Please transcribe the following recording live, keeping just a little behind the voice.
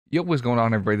Yo, what's going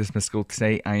on, everybody? This is Mysticall.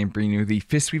 Today, I am bringing you the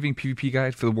Fistweaving PvP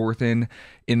guide for the War Within.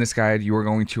 In this guide, you are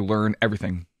going to learn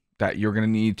everything that you're going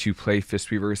to need to play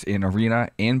Fistweavers in Arena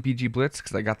and BG Blitz,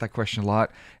 because I got that question a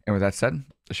lot. And with that said,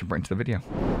 let's jump right into the video.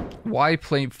 Why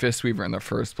play Fistweaver in the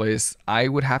first place? I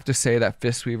would have to say that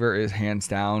Fistweaver is hands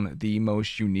down the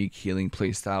most unique healing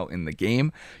playstyle in the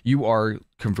game. You are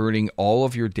converting all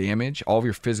of your damage, all of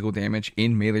your physical damage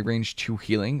in melee range to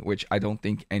healing, which I don't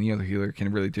think any other healer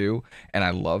can really do, and I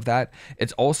love that.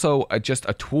 It's also just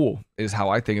a tool, is how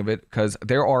I think of it, because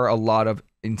there are a lot of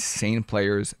insane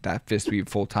players that Fistweave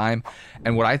full time,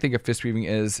 and what I think of Fistweaving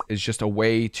is just a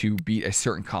way to beat a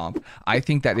certain comp. I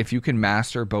think that if you can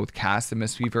master both Cast the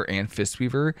Mistweaver and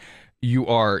Fistweaver,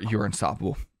 you're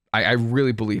unstoppable. I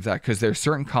really believe that, because there's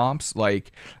certain comps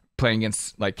like playing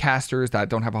against like casters that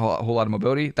don't have a whole lot of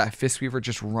mobility that Fistweaver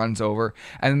just runs over,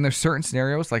 and then there's certain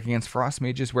scenarios like against Frost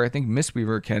Mages where I think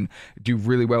Mistweaver can do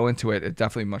really well into it. It's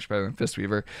definitely much better than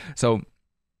Fistweaver. So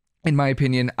in my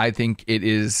opinion, I think it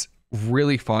is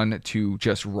really fun to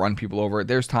just run people over.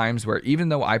 There's times where, even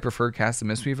though I prefer Cast the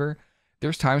Mistweaver,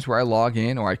 there's times where I log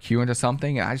in or I queue into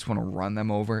something and I just want to run them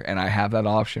over, and I have that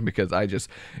option because I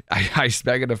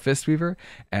spec it a Fistweaver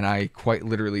and I quite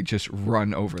literally just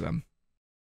run over them.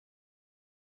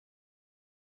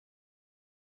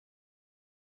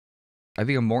 I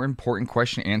think a more important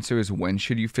question to answer is, when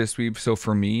should you Fistweave? So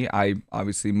for me, I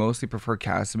obviously mostly prefer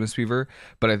Cast the Mistweaver,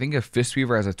 but I think of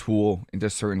Fistweaver as a tool into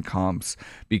certain comps,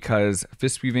 because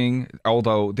Fistweaving,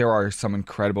 although there are some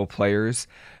incredible players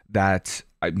that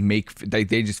they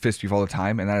just Fistweave all the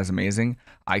time, and that is amazing.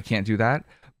 I can't do that.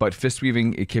 But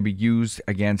Fistweaving, it can be used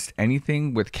against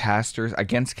anything with casters,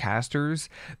 against casters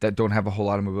that don't have a whole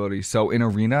lot of mobility. So in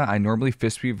Arena, I normally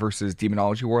Fistweave versus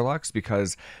Demonology Warlocks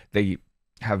because they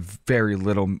have very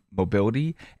little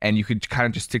mobility, and you could kind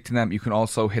of just stick to them. You can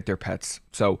also hit their pets.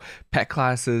 So pet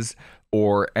classes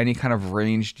or any kind of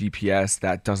ranged DPS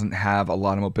that doesn't have a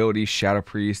lot of mobility, Shadow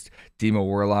Priest, Demo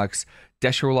Warlocks,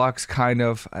 Desh Warlocks, kind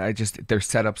of, their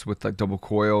setups with like double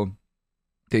coil,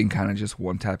 they can kind of just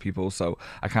one-tap people, so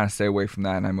I kind of stay away from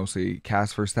that, and I mostly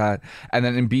cast first that. And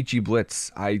then in BG Blitz,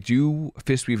 I do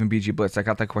Fistweave in BG Blitz. I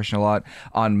got that question a lot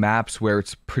on maps where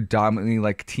it's predominantly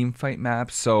like team fight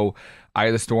maps. So Eye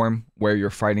of the Storm, where you're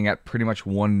fighting at pretty much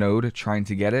one node trying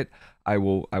to get it, I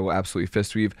will absolutely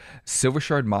Fistweave. Silver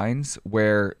Shard Mines,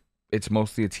 where it's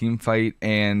mostly a team fight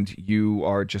and you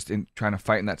are just trying to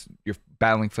fight, and you're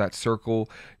battling for that circle,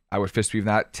 I would Fistweave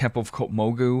that. Temple of Kot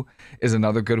Mogu is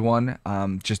another good one.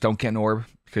 Just don't get an orb,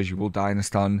 because you will die in a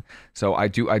stun. So I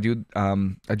do like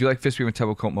Fistweave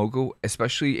Temple of Kot Mogu,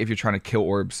 especially if you're trying to kill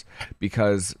orbs,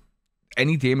 because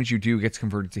any damage you do gets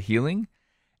converted to healing.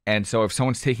 And so if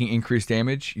someone's taking increased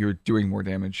damage, you're doing more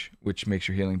damage, which makes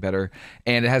your healing better.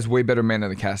 And it has way better mana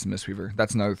than Cast the Mistweaver.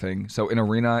 That's another thing. So in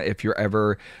Arena, if you're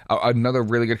ever... another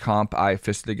really good comp I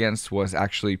fisted against was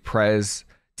actually Prez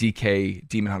DK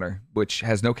Demon Hunter, which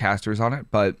has no casters on it,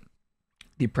 but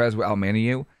the Prez will outmana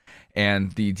you,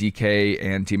 and the DK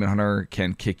and Demon Hunter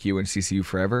can kick you and CC you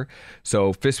forever.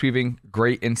 So Fistweaving,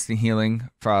 great instant healing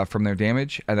from their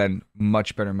damage, and then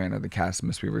much better mana than Cast the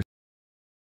Mistweaver.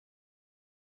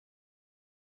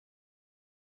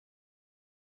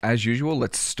 As usual,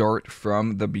 let's start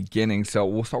from the beginning. So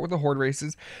we'll start with the Horde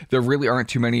races. There really aren't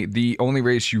too many. The only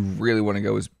race you really want to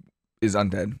go is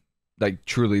Undead. Like,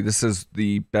 truly, this is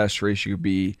the best race you could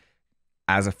be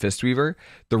as a Fistweaver.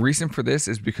 The reason for this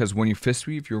is because when you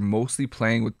Fistweave, you're mostly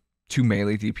playing with 2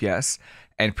 melee DPS,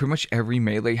 and pretty much every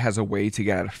melee has a way to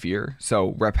get out of fear.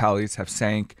 So Rep Hallies have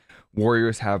Sank,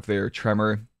 Warriors have their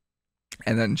Tremor,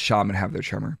 and then Shaman have their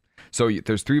Tremor. So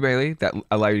there's 3 melee that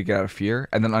allow you to get out of fear,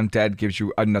 and then Undead gives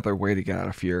you another way to get out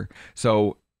of fear.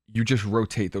 So you just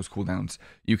rotate those cooldowns.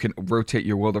 You can rotate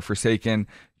your Will of Forsaken,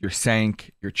 your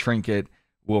Sank, your Trinket,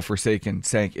 Will Forsaken,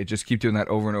 Sank. It just keep doing that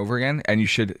over and over again, and you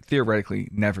should theoretically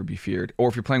never be feared. Or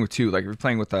if you're playing with 2, like if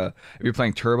you're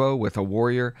playing Turbo with a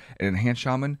Warrior and an Enhanced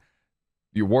Shaman,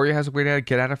 your Warrior has a way to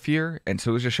get out of fear, and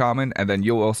so does your Shaman, and then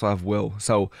you'll also have Will.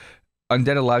 So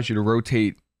Undead allows you to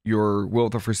rotate your Will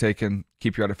of the Forsaken,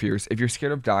 keep you out of fears. If you're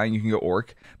scared of dying, you can go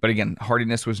Orc, but again,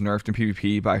 hardiness was nerfed in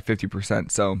PvP by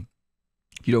 50%, so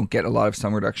you don't get a lot of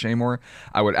stun reduction anymore.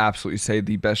 I would absolutely say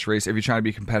the best race, if you're trying to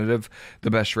be competitive, the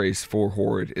best race for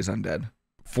Horde is Undead.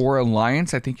 For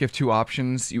Alliance, I think you have 2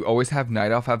 options. You always have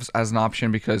Night Elf as an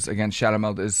option, because again, Shadow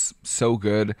Meld is so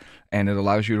good and it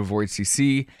allows you to avoid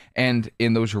CC, and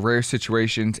in those rare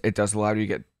situations, it does allow you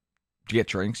to get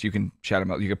drinks. You can Shadow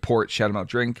Meld, you can port Shadow Meld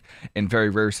drink in very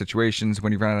rare situations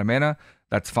when you run out of mana.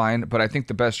 That's fine, but I think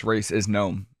the best race is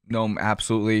Gnome. Gnome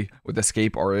absolutely, with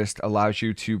Escape Artist, allows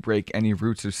you to break any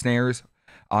roots or snares.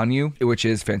 on you, which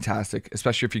is fantastic,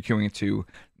 especially if you're queuing into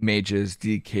mages,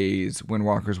 DKs,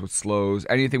 windwalkers with slows,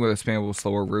 anything with a spammable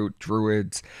slower route,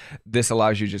 druids. This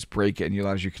allows you to just break it and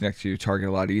allows you to connect to your target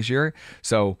a lot easier.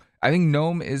 So I think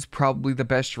Gnome is probably the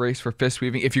best race for fist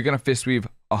weaving. If you're going to fist weave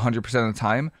 100% of the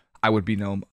time, I would be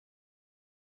Gnome.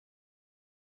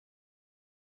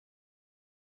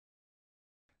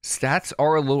 Stats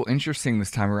are a little interesting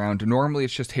this time around. Normally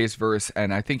it's just Haste Verse,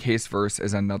 and I think Haste Verse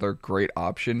is another great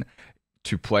option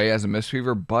to play as a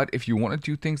Mistweaver. But if you want to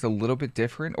do things a little bit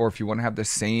different, or if you want to have the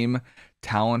same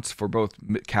talents for both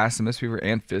Cast and Mistweaver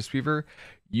and Fistweaver,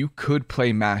 you could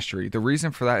play Mastery. The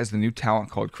reason for that is the new talent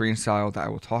called Korean Style that I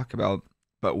will talk about.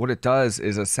 But what it does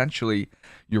is essentially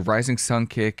your Rising Sun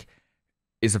kick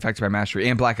is affected by Mastery,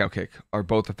 and Blackout kick are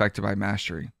both affected by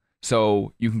Mastery.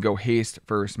 So you can go Haste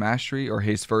versus Mastery or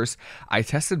Haste verse. I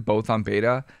tested both on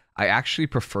beta. I actually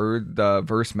preferred the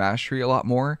verse Mastery a lot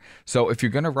more. So if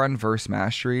you're going to run verse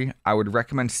Mastery, I would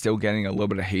recommend still getting a little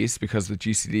bit of Haste because the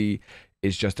GCD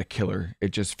is just a killer. It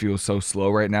just feels so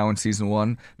slow right now in Season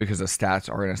 1 because the stats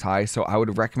aren't as high. So I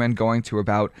would recommend going to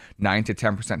about 9 to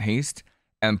 10% Haste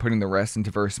and putting the rest into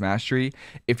verse mastery.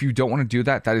 If you don't want to do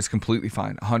that, that is completely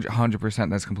fine. 100%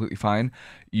 that's completely fine.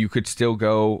 You could still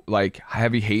go like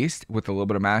heavy haste with a little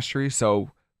bit of mastery.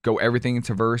 So go everything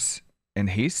into verse and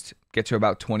haste, get to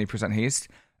about 20% haste,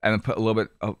 and then put a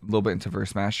little bit into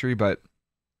verse mastery. But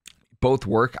both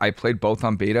work. I played both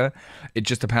on beta. It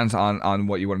just depends on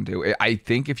what you want to do. I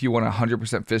think if you want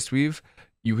 100% fist weave,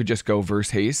 you could just go verse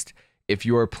haste. If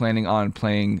you are planning on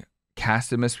playing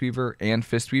cast Mistweaver and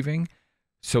fist weaving,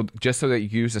 so just so that you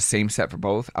use the same set for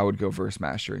both, I would go verse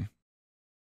mastery.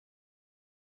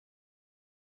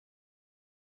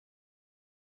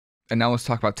 And now let's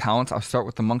talk about talents. I'll start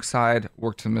with the monk side,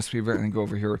 work to the Mistweaver, and then go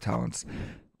over here with talents.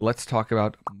 Let's talk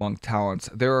about monk talents.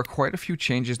 There are quite a few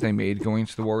changes they made going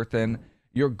into the War Within.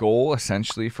 Your goal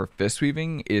essentially for fist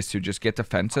weaving is to just get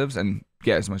defensives and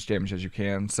get as much damage as you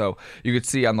can. So you could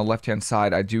see on the left hand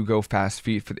side, I do go fast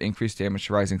feet for the increased damage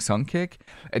to Rising Sun kick.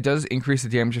 It does increase the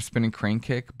damage of spinning crane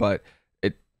kick, but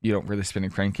you don't really spin a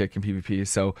crane kick in PvP.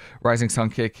 So Rising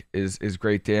Sun kick is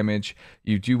great damage.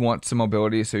 You do want some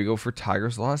mobility, so you go for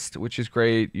Tiger's Lust, which is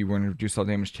great. You want to reduce all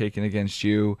damage taken against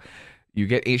you. You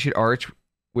get Ancient Arch,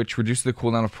 which reduces the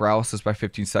cooldown of paralysis by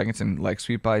 15 seconds and leg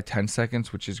sweep by 10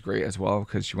 seconds, which is great as well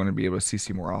because you want to be able to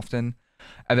CC more often.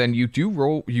 And then you do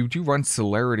run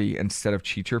Celerity instead of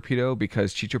Chi Torpedo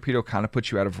because Chi Torpedo kind of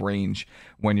puts you out of range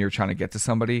when you're trying to get to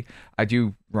somebody. I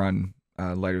do run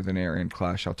Lighter Than Air and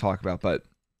Clash, I'll talk about, but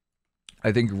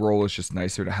I think roll is just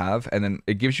nicer to have, and then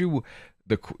it gives you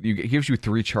it gives you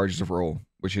 3 charges of roll,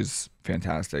 which is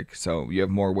fantastic. So you have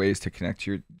more ways to connect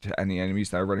to any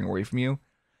enemies that are running away from you.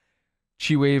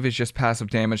 Chi Wave is just passive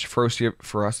damage. Ferocity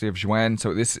of Zhuen,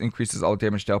 so this increases all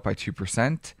damage dealt by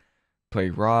 2%. Play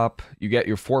Rop, you get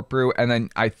your Fort Brew, and then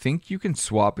I think you can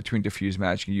swap between Diffuse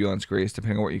Magic and Yu'lon's Grace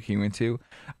depending on what you came into.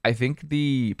 I think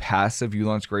the passive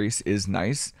Yu'lon's Grace is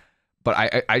nice,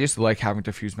 but I just like having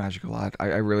Diffuse Magic a lot. I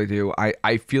really do.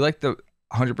 I feel like the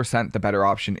 100% the better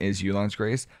option is Yu'lon's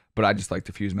Grace, but I just like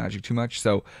Diffuse Magic too much.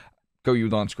 So go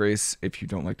Yu'lon's Grace if you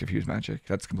don't like Diffuse Magic.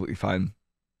 That's completely fine.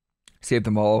 Save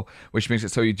them all, which makes it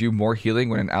so you do more healing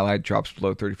when an ally drops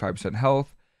below 35%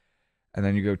 health. And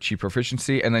then you go Chi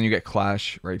Proficiency, and then you get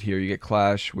Clash right here. You get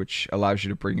Clash, which allows you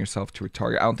to bring yourself to a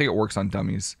target. I don't think it works on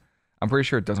dummies. I'm pretty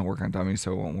sure it doesn't work on dummies,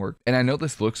 so it won't work. And I know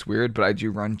this looks weird, but I do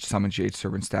run Summon Jade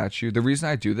Serpent Statue. The reason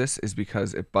I do this is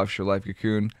because it buffs your Life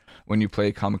Cocoon when you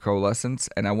play Comic Coalescence,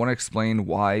 and I want to explain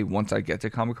why once I get to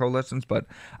Comic Coalescence, but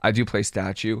I do play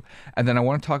Statue. And then I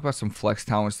want to talk about some flex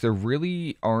talents. There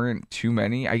really aren't too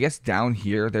many. I guess down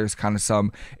here, there's kind of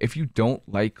some. If you don't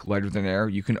like Lighter Than Air,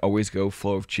 you can always go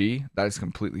Flow of Chi. That is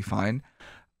completely fine.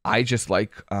 I just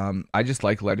like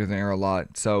Lighter Than Air a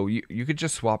lot, so you could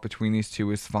just swap between these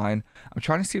two is fine. I'm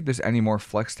trying to see if there's any more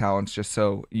flex talents just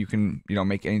so you can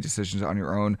make any decisions on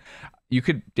your own. You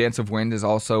could Dance of Wind is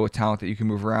also a talent that you can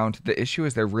move around. The issue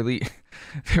is there really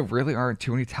aren't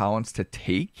too many talents to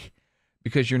take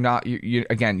because you're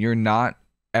really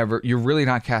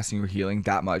not casting or healing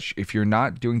that much. If you're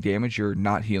not doing damage, you're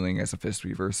not healing as a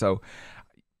Fistweaver. So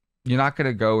you're not going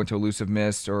to go into Elusive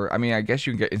Mist, or, I mean, I guess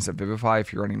you can get Instant Vivify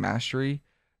if you're running Mastery.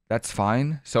 That's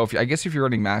fine. So, I guess if you're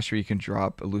running Mastery, you can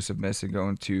drop Elusive Mist and go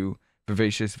into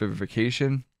Vivacious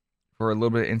Vivification for a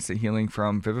little bit of instant healing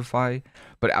from Vivify.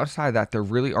 But outside of that, there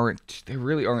really aren't too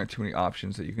many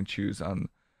options that you can choose on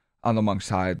the monk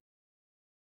side.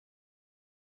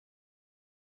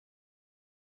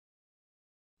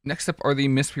 Next up are the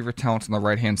Mistweaver Talents on the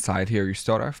right-hand side here. You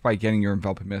start off by getting your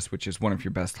Enveloping Mist, which is one of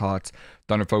your best hots.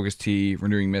 Thunder Focus Tea,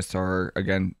 Renewing Mist are,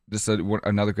 again, this is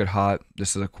another good hot.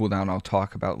 This is a cooldown I'll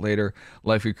talk about later.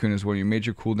 Life Cocoon is one of your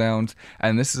major cooldowns.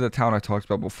 And this is a talent I talked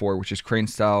about before, which is Crane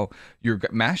Style. Your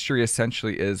mastery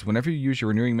essentially is whenever you use your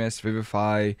Renewing Mist,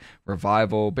 Vivify,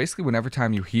 Revival, basically whenever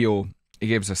time you heal, it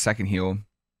gives a second heal.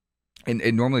 And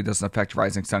it normally doesn't affect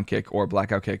Rising Sun Kick or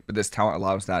Blackout Kick, but this talent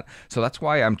allows that. So that's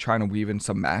why I'm trying to weave in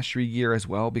some mastery gear as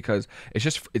well, because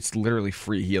it's literally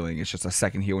free healing. It's just a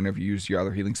second heal whenever you use your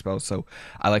other healing spells. So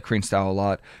I like Crane Style a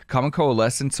lot. Common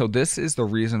Coalescence. So this is the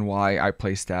reason why I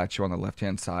play Statue on the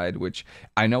left-hand side, which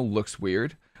I know looks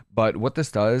weird, but what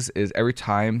this does is every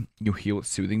time you heal with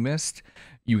Soothing Mist,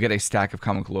 you get a stack of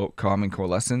Common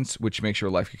Coalescence, which makes your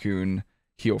Life Cocoon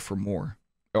heal for more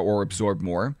or absorb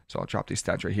more. So I'll drop these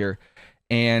stats right here.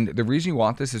 And the reason you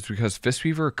want this is because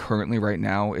Fistweaver currently right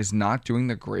now is not doing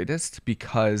the greatest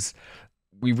because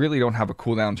we really don't have a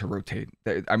cooldown to rotate.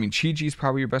 I mean, Chi-Ji is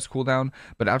probably your best cooldown,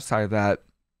 but outside of that,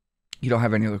 you don't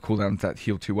have any other cooldowns that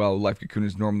heal too well. Life Cocoon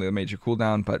is normally a major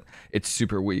cooldown, but it's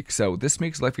super weak. So this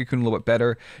makes Life Cocoon a little bit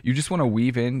better. You just want to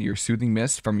weave in your Soothing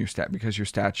Mist from your stat, because your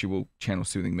statue will channel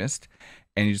Soothing Mist,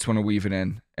 and you just want to weave it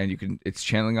in, and it's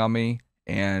channeling on me,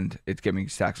 and it's giving me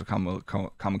stacks of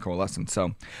common coalescence.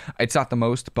 So it's not the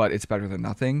most, but it's better than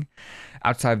nothing.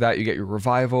 Outside of that, you get your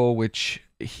Revival, which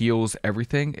heals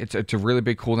everything. It's a really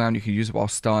big cooldown. You can use it while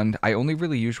stunned. I only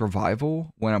really use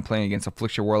Revival when I'm playing against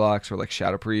Affliction Warlocks or like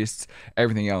Shadow Priests.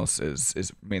 Everything else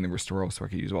is mainly Restoral, so I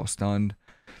can use it while stunned.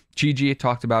 Chi-Ji,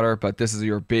 talked about her, but this is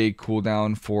your big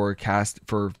cooldown for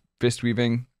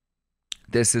Fistweaving.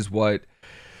 This is what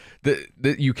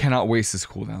you cannot waste this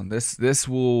cooldown. This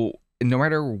will, no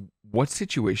matter what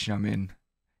situation I'm in,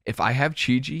 if I have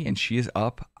Chi-Ji and she is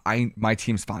up, my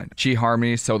team's fine. Chi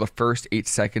Harmony, so the first 8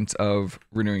 seconds of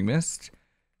Renewing Mist,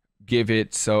 make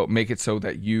it so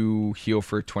that you heal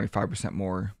for 25%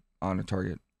 more on a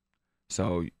target.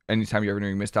 So anytime you have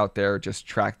Renewing Mist out there, just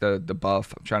track the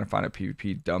buff. I'm trying to find a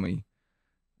PvP dummy.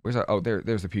 Where's that? Oh,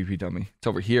 there's the PvP dummy. It's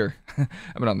over here. I've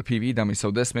been on the PvE dummy. So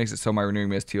this makes it so my Renewing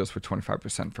Mist heals for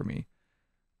 25% for me.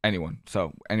 Anyone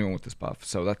with this buff.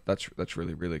 So that's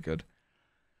really, really good.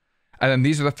 And then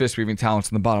these are the Fistweaving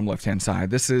talents on the bottom left-hand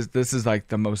side. This is like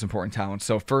the most important talent.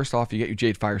 So first off, you get your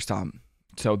Jade Fire Stomp.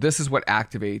 So this is what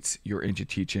activates your Ancient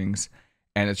Teachings,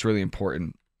 and it's really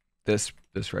important. This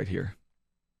right here.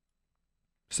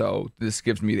 So this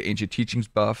gives me the Ancient Teachings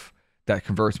buff that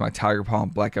converts my Tiger Palm,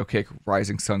 Blackout Kick,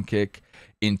 Rising Sun Kick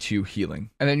into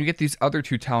healing. And then you get these other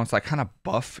two talents that kind of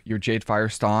buff your Jade Fire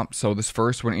Stomp. So this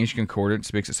first one, Ancient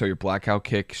Concordance, makes it so your Blackout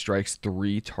Kick strikes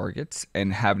 3 targets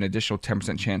and have an additional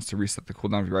 10% chance to reset the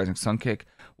cooldown of your Rising Sun Kick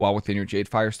while within your Jade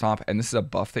Fire Stomp. And this is a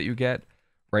buff that you get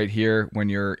right here when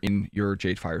you're in your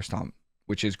Jade Fire Stomp,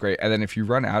 which is great. And then if you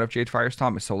run out of Jade Fire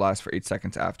Stomp, it still lasts for 8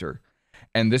 seconds after.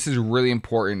 And this is really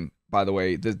important. By the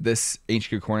way, this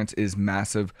Ancient Concordance is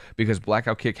massive because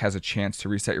Blackout Kick has a chance to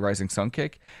reset your Rising Sun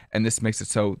Kick, and this makes it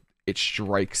so it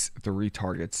strikes 3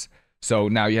 targets. So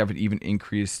now you have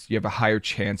a higher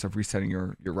chance of resetting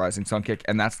your Rising Sun Kick,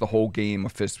 and that's the whole game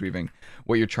of Fistweaving.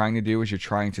 What you're trying to do is you're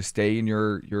trying to stay in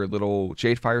your little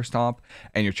Jade Fire Stomp,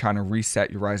 and you're trying to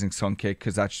reset your Rising Sun Kick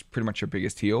because that's pretty much your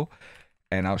biggest heal.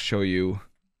 And I'll show you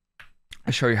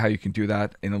how you can do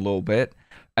that in a little bit.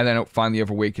 And then finally you have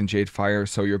Awakened Jade Fire.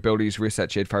 So your abilities reset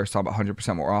Jade Fire Stomp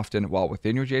 100% more often while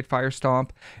within your Jade Fire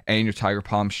Stomp. And your Tiger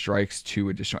Palm strikes 2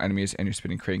 additional enemies. And your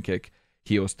Spinning Crane Kick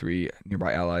heals 3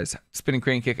 nearby allies. Spinning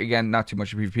Crane Kick, again, not too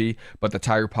much of PvP, but the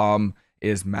Tiger Palm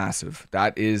is massive.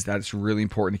 That's really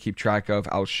important to keep track of.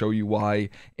 I'll show you why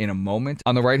in a moment.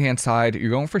 On the right hand side, you're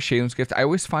going for Shaylun's Gift. I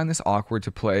always find this awkward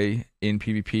to play in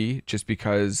PvP just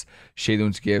because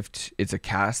Shaylun's Gift, it's a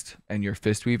cast and you're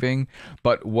Fistweaving.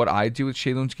 But what I do with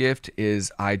Shaylun's Gift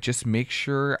is I just make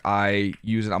sure I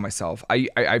use it on myself.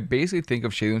 I basically think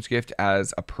of Shaylun's Gift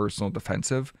as a personal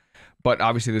defensive, but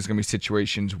obviously there's gonna be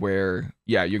situations where,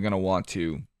 yeah, you're gonna want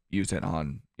to use it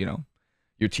on,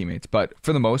 your teammates. But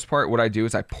for the most part, what I do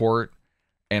is I port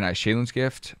and I Shaylun's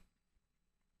Gift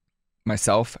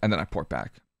myself, and then I port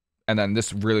back. And then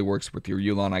this really works with your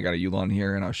Yulon. I got a Yulon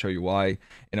here, and I'll show you why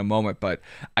in a moment. But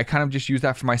I kind of just use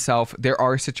that for myself. There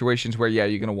are situations where, yeah,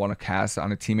 you're going to want to cast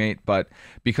on a teammate, but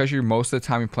because you're most of the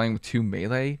time you're playing with 2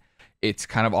 melee, it's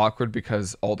kind of awkward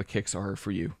because all the kicks are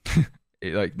for you.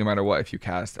 Like, no matter what, if you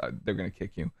cast, they're going to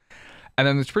kick you. And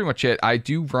then that's pretty much it. I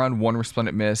do run 1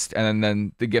 Resplendent Mist, and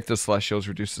then the Gift of Celestials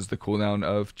reduces the cooldown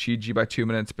of Chi-Ji by 2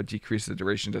 minutes, but decreases the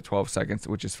duration to 12 seconds,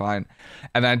 which is fine.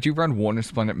 And then I do run 1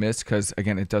 Resplendent Mist, because,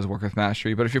 again, it does work with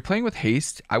Mastery. But if you're playing with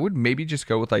Haste, I would maybe just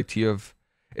go with like Tea of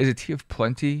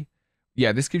Plenty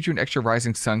Yeah, this gives you an extra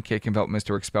Rising Sun kick, Envelop Mist,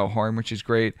 or Expel Harm, which is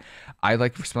great. I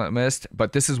like Resplendent Mist,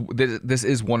 but this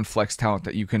is one flex talent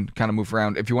that you can kind of move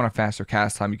around. If you want a faster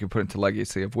cast time, you can put it into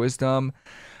Legacy of Wisdom.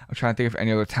 I'm trying to think of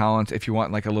any other talent. If you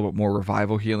want like a little bit more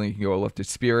revival healing, you can go Lifted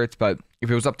Spirits. But if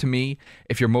it was up to me,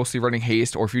 if you're mostly running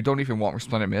Haste, or if you don't even want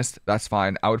Resplendent Mist, that's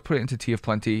fine. I would put it into Tea of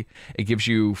Plenty. It gives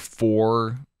you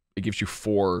four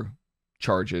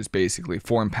charges, basically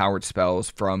 4 empowered spells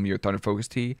from your Thunder Focus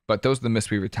Tea. But those are the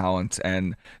Mistweaver talents,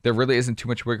 and there really isn't too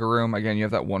much wiggle room. Again, you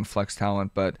have that one flex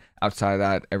talent, but outside of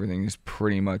that, everything is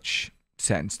pretty much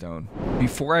set in stone.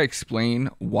 Before I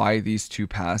explain why these two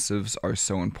passives are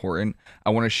so important, I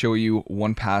want to show you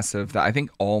one passive that I think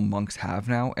all monks have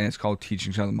now, and it's called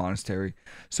Teachings of the Monastery.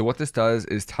 So what this does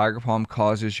is Tiger Palm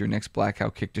causes your next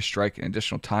Blackout kick to strike an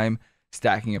additional time,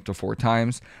 stacking up to 4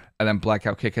 times, and then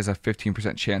Blackout kick has a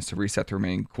 15% chance to reset the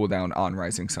remaining cooldown on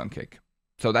Rising Sun kick.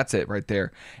 So that's it right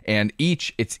there. And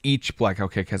each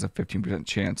Blackout kick has a 15%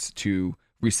 chance to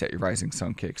reset your Rising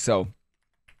Sun kick. So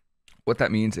what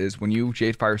that means is when you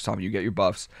Jade Fire Stomp, you get your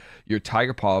buffs. Your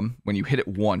Tiger Palm, when you hit it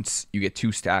once, you get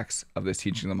 2 stacks of this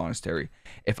Teaching of the Monastery.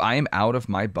 If I am out of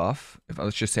my buff,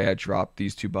 let's just say I drop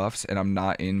these 2 buffs and I'm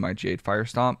not in my Jade Fire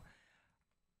Stomp,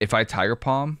 if I Tiger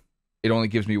Palm, it only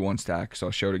gives me 1 stack. So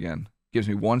I'll show it again. It gives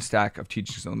me 1 stack of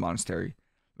Teachings of the Monastery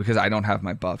because I don't have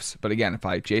my buffs. But again, if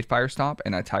I Jade Fire Stomp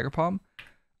and I Tiger Palm,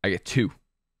 I get 2,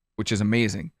 which is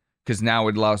amazing because now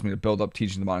it allows me to build up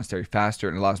Teachings of the Monastery faster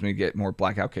and allows me to get more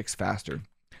Blackout kicks faster.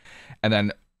 And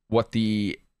then what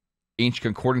the Ancient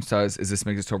Concordance does is this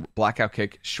makes it so Blackout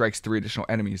kick strikes 3 additional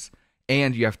enemies,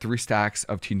 and you have 3 stacks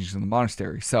of Teachings of the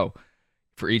Monastery. So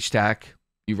for each stack,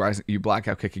 you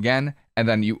Blackout kick again, and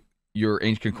then your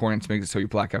Ancient Concordance makes it so you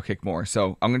Blackout kick more.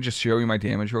 So I'm going to just show you my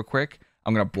damage real quick.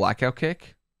 I'm going to Blackout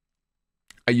kick.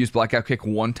 I used Blackout kick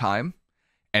 1 time,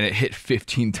 and it hit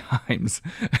 15 times.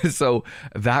 So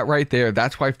that right there,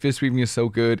 that's why Fistweaving is so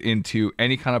good into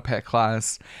any kind of pet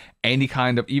class, any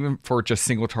kind of, even for just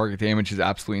single target damage is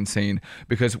absolutely insane,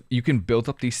 because you can build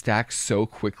up these stacks so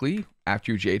quickly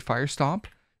after you Jade Fire Stomp.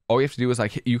 All you have to do is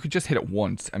like, you could just hit it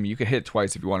once. I mean, you could hit it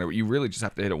twice if you wanted, but you really just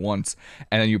have to hit it once,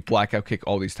 and then you Blackout kick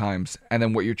all these times. And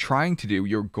then what you're trying to do,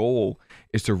 your goal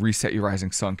is to reset your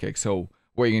Rising Sun kick. So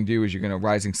what you're going to do is you're going to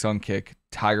Rising Sun kick,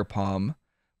 Tiger Palm,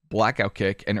 Blackout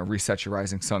kick, and it resets your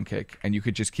Rising Sun kick. And you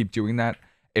could just keep doing that.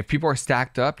 If people are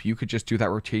stacked up, you could just do that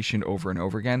rotation over and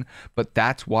over again. But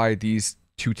that's why these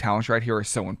 2 talents right here are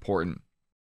so important.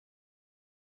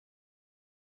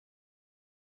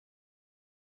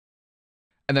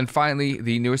 And then finally,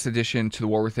 the newest addition to the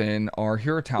War Within are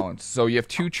hero talents. So you have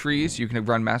 2 trees. You can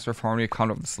run Master of Harmony,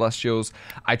 Conduit of the Celestials.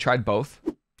 I tried both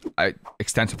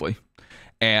extensively.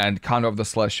 And Conduit of the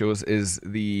Celestials is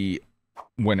the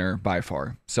winner by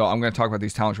far. So I'm going to talk about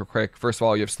these talents real quick. First of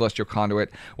all, you have Celestial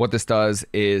Conduit. What this does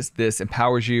is this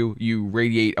empowers you. You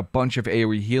radiate a bunch of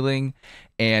AoE healing,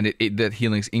 and that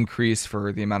healing's increase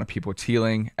for the amount of people it's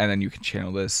healing, and then you can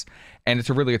channel this. And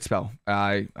it's a really good spell.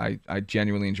 I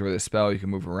genuinely enjoy this spell. You can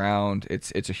move around.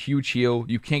 It's a huge heal.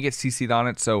 You can't get CC'd on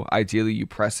it, so ideally you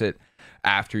press it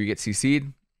after you get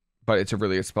CC'd, but it's a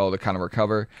really good spell to kind of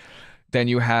recover. Then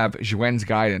you have Juen's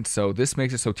Guidance. So this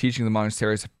makes it so Teaching the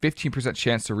Monastery has a 15%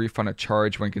 chance to refund a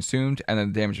charge when consumed, and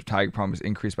then the damage of Tiger Palm is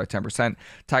increased by 10%.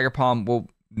 Tiger Palm will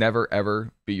never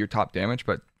ever be your top damage,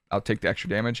 but I'll take the extra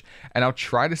damage. And I'll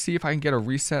try to see if I can get a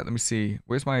reset. Let me see.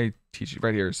 Where's my teaching?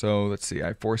 Right here. So let's see. I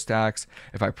have 4 stacks.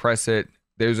 If I press it,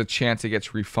 there's a chance it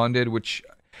gets refunded, which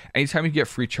anytime you get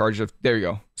free charges, there you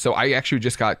go. So I actually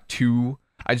just got 2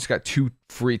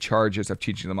 free charges of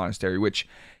Teaching the Monastery, which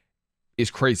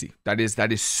is crazy. That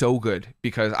is so good,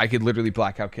 because I could literally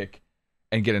Blackout kick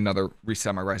and get another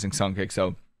reset my Rising Sun kick.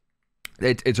 So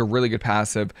it's a really good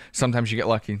passive. Sometimes you get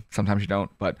lucky, sometimes you don't,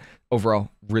 but overall,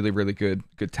 really good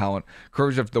talent.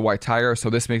 Courage of the White Tiger. So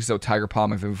this makes it so Tiger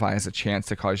Palm if Vivify has a chance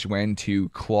to cause Yuen to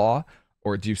claw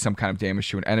or do some kind of damage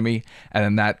to an enemy, and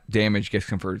then that damage gets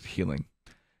converted to healing.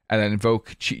 And then invoke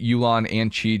Yu'lon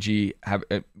and Chi-Ji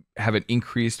have an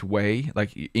increased way,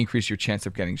 like increase your chance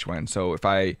of getting Yuen. So if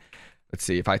I let's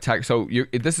see, if I tag, so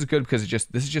this is good because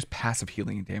this is just passive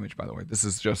healing and damage, by the way. This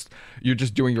is just, you're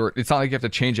just doing it's not like you have to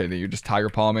change anything. You're just Tiger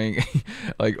Palming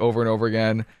like over and over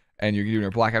again, and you're doing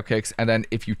your Blackout kicks. And then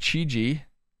if you Chi-Ji,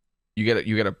 you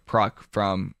get a proc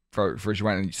for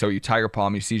Yuen. So you Tiger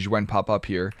Palm, you see Yuen pop up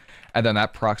here, and then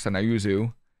that procs on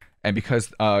Ayuzu. And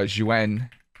because Yuen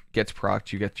gets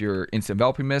procced, you get your instant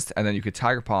enveloping mist, and then you could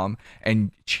Tiger Palm,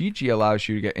 and Chi-Ji allows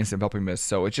you to get instant enveloping mist.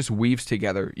 So it just weaves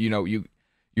together.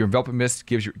 Your enveloping mist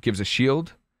gives a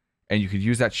shield, and you could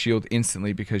use that shield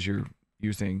instantly because you're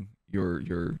using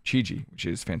your Chi-Ji, which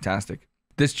is fantastic.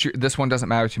 This one doesn't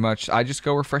matter too much. I just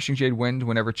go Refreshing Jade Wind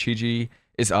whenever Chi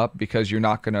is up because you're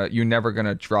never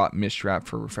gonna drop Mistwrap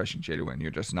for Refreshing Jade Wind.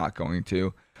 You're just not going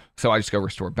to. So I just go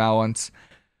Restore Balance.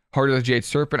 Heart of the Jade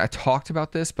Serpent. I talked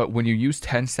about this, but when you use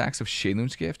 10 stacks of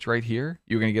Shaylun's Gift right here,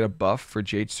 you're gonna get a buff for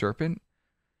Jade Serpent,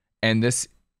 and this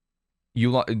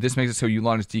makes it so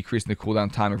Yulon is decreasing the cooldown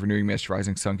time of Renewing Mist,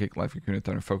 Rising Sunkick, Life Cocoon, and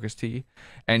Thunder Focus Tea.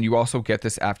 And you also get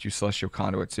this after you Celestial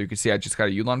Conduit. So you can see I just got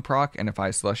a Yulon proc, and if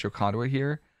I Celestial Conduit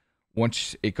here,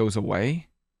 once it goes away,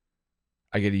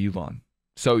 I get a Yulon.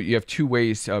 So you have 2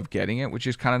 ways of getting it, which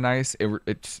is kind of nice.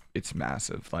 It's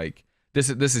massive. Like this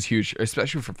is huge,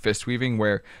 especially for Fistweaving,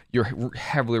 where you're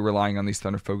heavily relying on these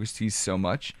Thunder Focus Teas so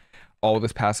much. All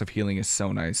this passive healing is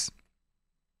so nice.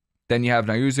 Then you have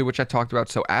Nayuzu, which I talked about.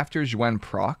 So after Zhuen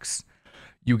procs,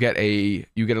 you get a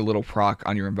little proc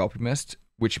on your Enveloping Mist,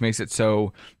 which makes it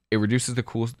so it reduces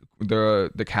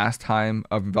the cast time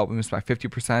of Enveloping Mist by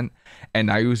 50%, and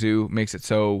Nayuzu makes it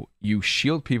so you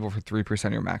shield people for 3%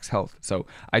 of your max health. So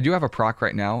I do have a proc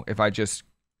right now. If I just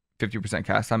 50%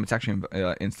 cast time, it's actually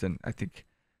instant. I think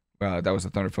that was a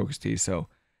Thunder Focus Tea, so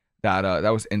that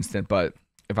was instant. But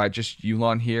if I just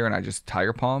Yulon here and I just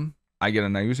Tiger Palm, I get a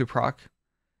Nayuzu proc.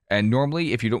 And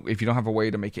normally, if you don't have a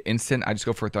way to make it instant, I just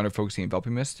go for a Thunder Focusing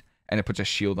Enveloping Mist, and it puts a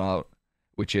shield out,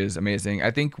 which is amazing. I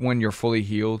think when you're fully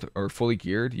healed or fully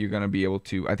geared, you're gonna be able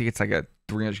to. I think it's like a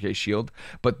 300k shield,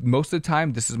 but most of the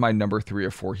time, this is my number 3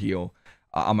 or 4 heal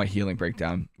on my healing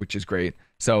breakdown, which is great.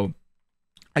 So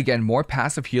again, more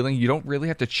passive healing. You don't really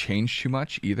have to change too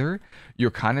much either.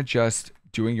 You're kind of just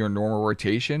doing your normal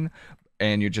rotation,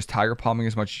 and you're just Tiger Palming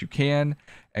as much as you can,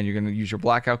 and you're going to use your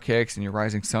Blackout kicks and your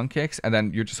Rising Sun kicks, and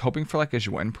then you're just hoping for like a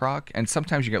Zhuen proc, and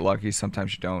sometimes you get lucky,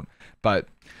 sometimes you don't, but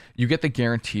you get the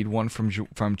guaranteed one from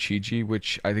Chi-Ji,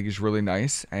 which I think is really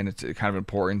nice, and it's kind of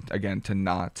important, again, to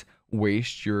not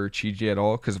waste your Chi-Ji at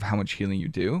all because of how much healing you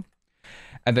do.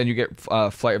 And then you get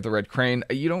Flight of the Red Crane.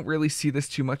 You don't really see this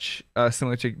too much,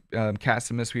 similar to Cast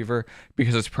and Mistweaver,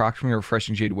 because it's proc from your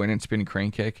Refreshing Jade Wind and Spinning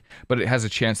Crane Kick, but it has a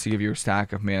chance to give you a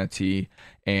stack of Mana Tea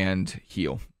and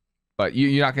heal. But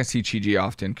you're not going to see Chi-Ji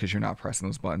often because you're not pressing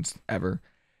those buttons ever.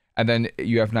 And then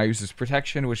you have Nayuzu's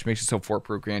Protection, which makes it so Fort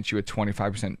Pro grants you a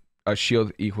 25%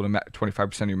 shield equal to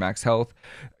 25% of your max health.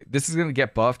 This is going to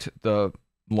get buffed the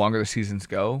longer the seasons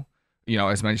go. You know,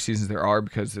 as many seasons there are,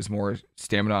 because there's more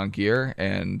stamina on gear,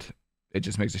 and it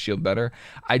just makes the shield better.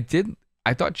 I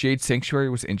thought Jade Sanctuary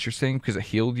was interesting because it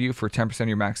healed you for 10% of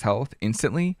your max health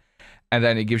instantly, and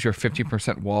then it gives you a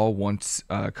 15% wall once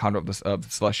Conduit of the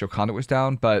Celestial Conduit was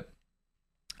down. But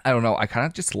I don't know, I kind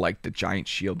of just like the giant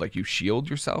shield. Like, you shield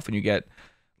yourself and you get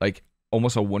like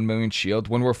almost a 1 million shield.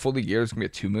 When we're fully geared, it's gonna be a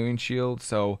 2 million shield.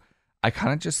 So I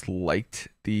kind of just liked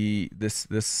this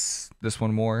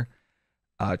one more.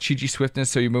 Chi-Ji Swiftness,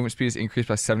 so your movement speed is increased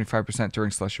by 75% during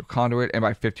Celestial Conduit and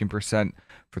by 15%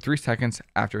 for 3 seconds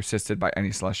after assisted by any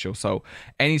Celestial. So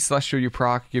any Celestial you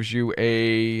proc gives you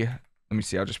a, let me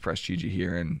see, I'll just press Chi-Ji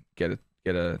here and get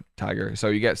a Tiger. So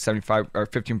you get 75 or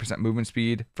 15% movement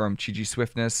speed from Chi-Ji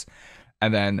Swiftness,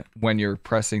 and then when you're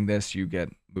pressing this, you get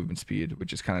movement speed,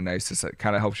 which is kind of nice. This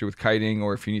kind of helps you with kiting,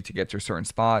 or if you need to get to a certain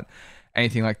spot,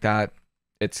 anything like that.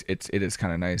 It is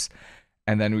kind of nice.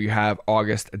 And then we have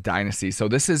August Dynasty. So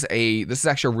this is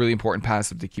actually a really important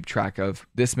passive to keep track of.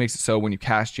 This makes it so when you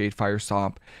cast Jade Fire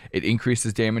Stomp, it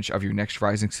increases damage of your next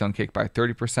Rising Sun Kick by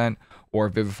 30% or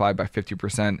Vivify by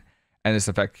 50%. And this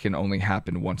effect can only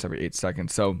happen once every 8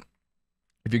 seconds. So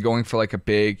if you're going for like a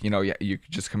big, you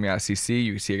just coming out of CC,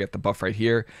 you can see I get the buff right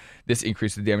here. This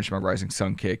increases the damage of my Rising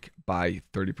Sun Kick by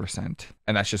 30%,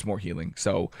 and that's just more healing.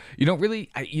 So you don't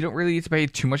really need to pay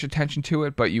too much attention to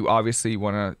it, but you obviously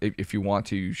want to, if you want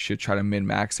to, you should try to min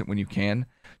max it when you can,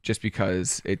 just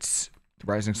because the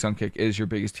Rising Sun Kick is your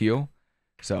biggest heal.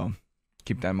 So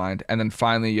keep that in mind. And then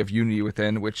finally, you have Unity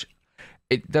Within, which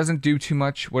it doesn't do too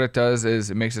much. What it does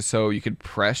is it makes it so you could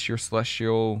press your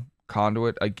Celestial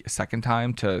Conduit a second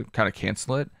time to kind of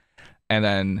cancel it, and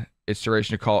then its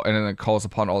duration to call, and then it calls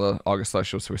upon all the August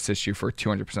Celestials to assist you for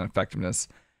 200% effectiveness.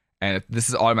 And this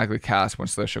is automatically cast when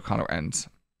Celestial Conduit ends.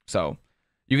 So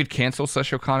you could cancel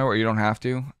Celestial Conduit, or you don't have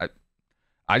to.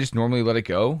 I just normally let it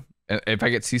go. If I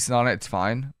get seasoned on it, it's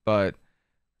fine, but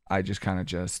I just kind of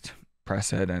just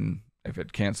press it, and if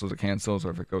it cancels, it cancels,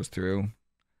 or if it goes through,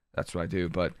 that's what I do.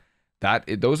 But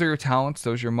those are your talents.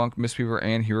 Those are your Monk, Mistweaver,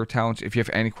 and Hero talents. If you have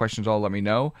any questions at all, let me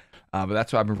know. But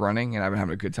that's what I've been running, and I've been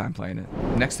having a good time playing it.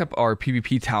 Next up are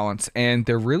PvP talents, and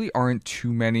there really aren't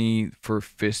too many for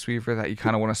Fistweaver that you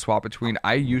kind of want to swap between.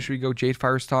 I usually go Jade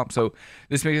Fire Stomp, so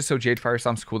this makes it so Jade Fire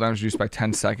Stomp's cooldown is reduced by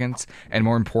 10 seconds, and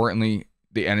more importantly,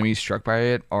 the enemies struck by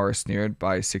it are snared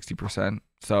by 60%.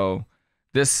 So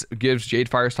This gives Jade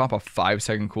Fire Stomp a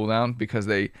 5-second cooldown because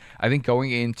I think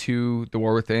going into the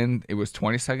War Within, it was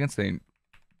 20 seconds.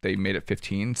 They made it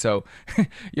 15. So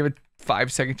you have a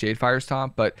 5-second Jade Fire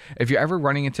Stomp. But if you're ever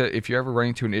running into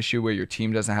an issue where your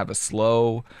team doesn't have a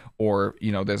slow, or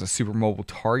there's a super mobile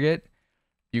target,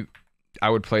 I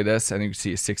would play this, and you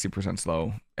see a 60%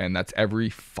 slow, and that's every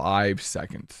 5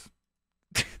 seconds.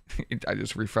 I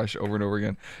just refresh over and over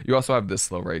again. You also have this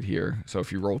slow right here. So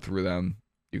if you roll through them,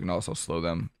 you can also slow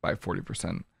them by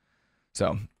 40%.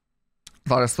 So a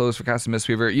lot of slows for casting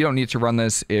Mistweaver. You don't need to run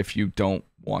this if you don't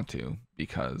want to,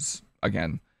 because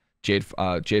again, Jade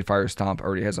Fire Stomp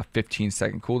already has a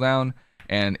 15-second cooldown,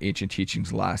 and Ancient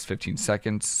Teachings last 15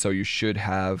 seconds. So you should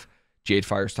have Jade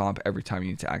Fire Stomp every time you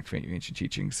need to activate your Ancient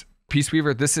Teachings.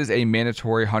 Peaceweaver, this is a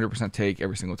mandatory 100% take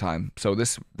every single time. So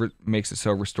this makes it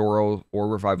so Restore or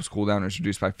Revival's cooldown is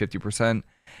reduced by 50%,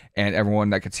 and everyone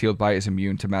that gets healed by it is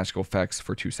immune to magical effects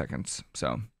for 2 seconds.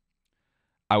 So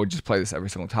I would just play this every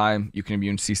single time. You can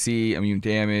immune CC, immune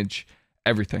damage,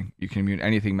 everything. You can immune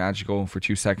anything magical for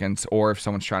 2 seconds, or if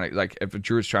someone's trying to, like if a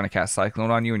druid's trying to cast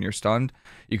Cyclone on you and you're stunned,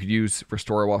 you could use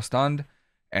Restore while stunned,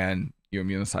 and you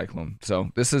immune the Cyclone.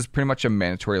 So this is pretty much a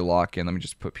mandatory lock-in. Let me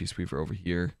just put Peaceweaver over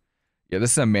here. Yeah,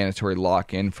 this is a mandatory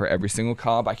lock-in for every single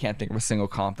comp. I can't think of a single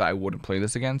comp that I wouldn't play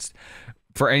this against.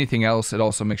 For anything else, it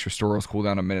also makes Restore's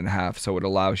cooldown a minute and a half, so it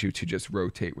allows you to just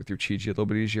rotate with your Chi-Chi a little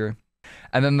bit easier.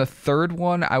 And then the third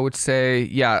one, I would say,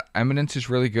 yeah, Eminence is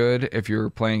really good if you're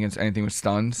playing against anything with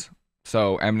stuns.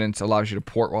 So Eminence allows you to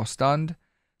port while stunned.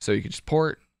 So you can just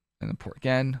port, and then port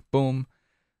again, boom.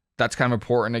 That's kind of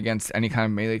important against any kind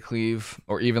of melee cleave,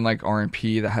 or even like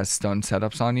RMP that has stun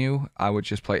setups on you. I would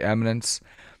just play Eminence.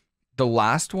 The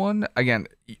last one, again,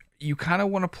 you kind of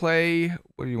want to play,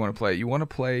 what do you want to play? You want to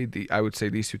play I would say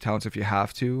these 2 talents if you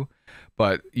have to,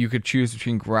 but you could choose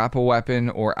between Grapple Weapon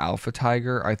or Alpha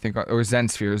Tiger, I think, or Zen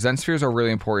Spheres. Zen Spheres are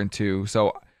really important too.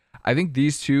 So I think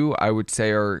these 2, I would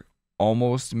say, are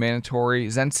almost mandatory.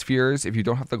 Zen Spheres, if you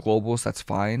don't have the globals, that's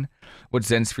fine. What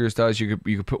Zen Spheres does, you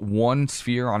could put 1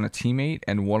 sphere on a teammate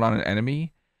and 1 on an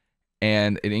enemy,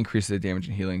 and it increases the damage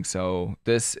and healing. So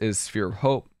this is Sphere of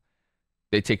Hope.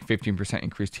 They take 15%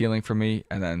 increased healing from me,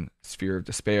 and then Sphere of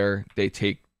Despair, they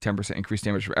take 10% increased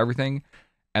damage for everything,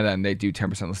 and then they do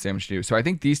 10% less damage to you. So I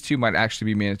think these 2 might actually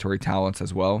be mandatory talents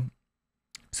as well.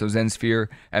 So Zen Sphere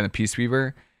and the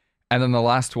Peaceweaver. And then the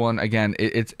last one, again,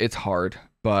 it's hard,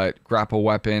 but Grapple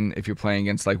Weapon, if you're playing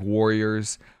against like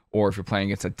warriors, or if you're playing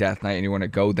against a Death Knight and you want to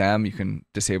go them, you can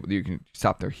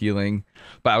stop their healing.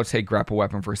 But I would say Grapple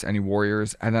Weapon versus any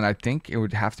warriors. And then I think it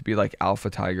would have to be like Alpha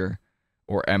Tiger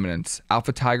or Eminence.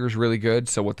 Alpha Tiger is really good.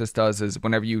 So what this does is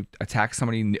whenever you attack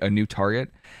somebody, a new target,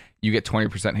 you get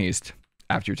 20% haste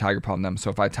after you Tiger Palm them. So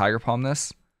if I Tiger Palm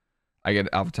this, I get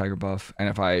Alpha Tiger buff. And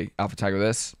if I Alpha Tiger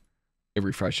this, it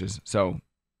refreshes. So,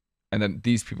 and then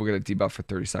these people get a debuff for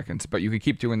 30 seconds. But you could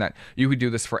keep doing that. You could do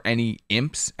this for any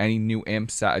imps, any new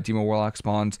imps that a Demon Warlock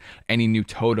spawns, any new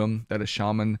totem that a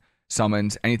Shaman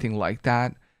summons, anything like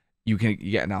that. You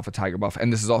get an Alpha Tiger buff.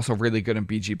 And this is also really good in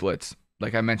BG Blitz.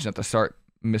 Like I mentioned at the start,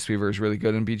 Mistweaver is really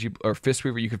good in BG, or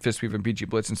Fistweaver. You can Fistweave in BG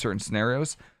Blitz in certain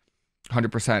scenarios.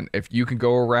 100%. If you can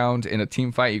go around in a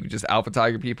team fight, you can just Alpha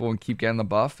Tiger people and keep getting the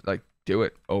buff. Like, do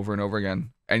it over and over again.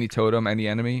 Any totem, any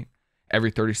enemy, every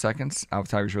 30 seconds.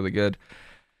 Alpha Tiger is really good.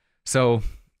 So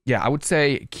yeah, I would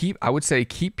say keep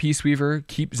Peaceweaver,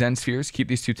 keep Zen Spheres, keep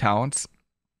these 2 talents,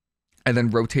 and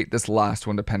then rotate this last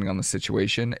one depending on the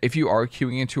situation. If you are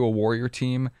queuing into a warrior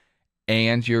team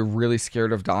and you're really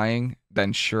scared of dying,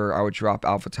 then sure, I would drop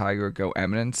Alpha Tiger, go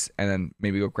Eminence, and then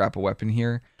maybe go Grapple Weapon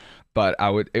here. But I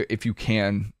would, if you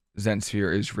can, Zen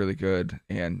Sphere is really good,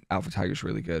 and Alpha Tiger is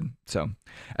really good. So,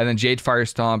 and then Jade Fire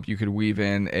Stomp, you could weave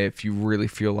in if you really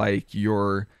feel like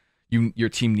your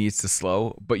team needs to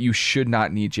slow, but you should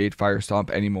not need Jade Fire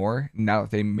Stomp anymore. Now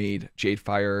that they made Jade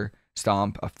Fire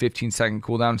Stomp a 15-second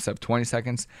cooldown instead of 20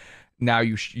 seconds, now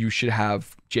you should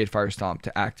have Jade Fire Stomp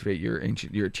to activate your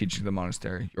Teachings of the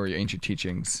Monastery or your Ancient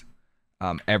Teachings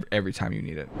every time you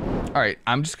need it. All right,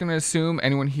 I'm just gonna assume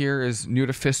anyone here is new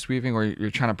to Fistweaving, or you're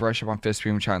trying to brush up on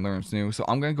Fistweaving, trying to learn what's new. So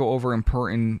I'm gonna go over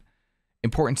important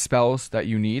spells that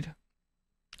you need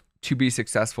to be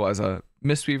successful as a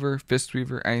Mistweaver,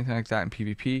 Fistweaver, anything like that in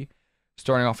PvP.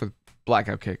 Starting off with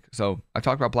Blackout Kick. So I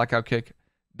talked about Blackout Kick.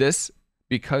 This,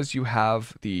 because you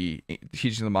have the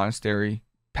Teaching of the Monastery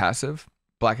passive,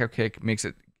 Blackout Kick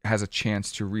has a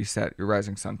chance to reset your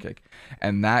Rising Sun Kick.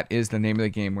 And that is the name of the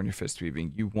game when you're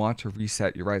Fistweaving. You want to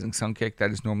reset your Rising Sun Kick.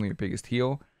 That is normally your biggest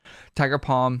heal. Tiger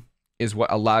Palm is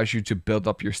what allows you to build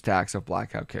up your stacks of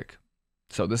Blackout Kick.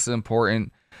 So this is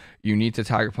important. You need to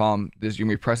Tiger Palm. This you're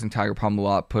gonna be pressing Tiger Palm a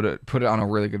lot. Put it on a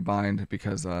really good bind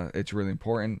because it's really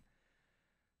important.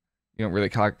 You don't really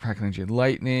calculate your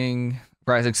lightning,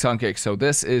 rising sun kick. So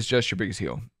this is just your biggest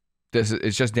heal.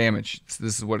 It's just damage.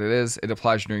 This is what it is. It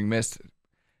applies renewing mist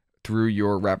through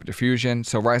your rapid diffusion.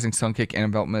 So rising sun kick and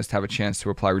envelop mist have a chance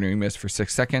to apply renewing mist for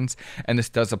 6 seconds, and this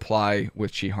does apply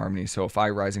with chi harmony. So if I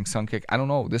rising sun kick, I don't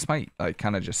know, this might like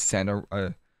kind of just send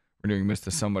a renewing mist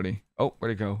to somebody. Oh,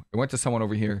 where'd it go? It went to someone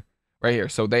over here, right here.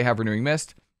 So they have renewing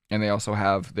mist, and they also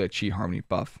have the chi harmony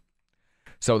buff.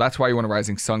 So that's why you want to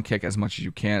rising sun kick as much as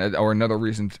you can. Or another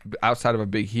reason, outside of a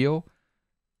big heal,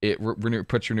 it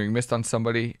puts renewing mist on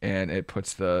somebody, and it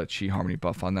puts the chi harmony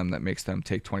buff on them that makes them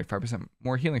take 25%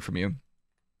 more healing from you.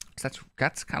 So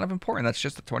that's kind of important. That's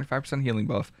just a 25% healing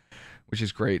buff, which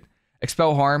is great.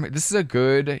 Expel harm. This is a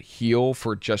good heal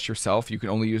for just yourself. You can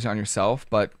only use it on yourself,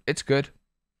 but it's good.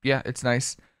 Yeah, it's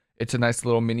nice. It's a nice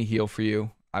little mini heal for you.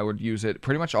 I would use it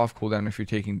pretty much off cooldown if you're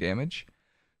taking damage.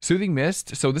 Soothing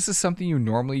Mist. So this is something you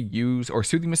normally use, or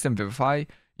Soothing Mist and Vivify.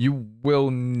 You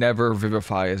will never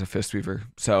Vivify as a Fistweaver,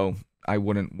 so I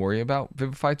wouldn't worry about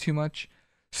Vivify too much.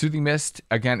 Soothing Mist,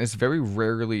 again, is very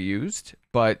rarely used,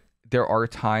 but there are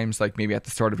times, like maybe at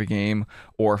the start of a game,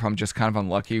 or if I'm just kind of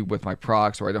unlucky with my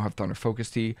procs, or I don't have Thunder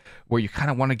Focus Tea, where you kind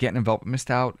of want to get an Enveloping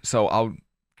Mist out. So I'll,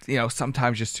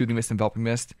 sometimes just Soothing Mist, Enveloping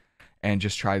Mist, and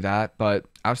just try that. But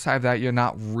outside of that, you're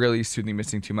not really Soothing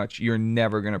Misting too much. You're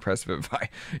never going to press Vivify.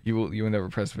 You will never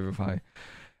press Vivify.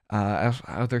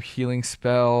 Other healing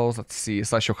spells, let's see,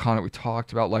 Celestial Conduit we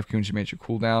talked about, Life Coons, you made your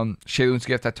cooldown. Shayloon's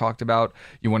Gift I talked about,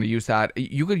 you want to use that.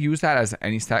 You could use that as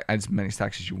as many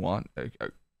stacks as you want.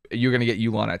 You're going to get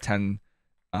Yulon at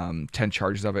 10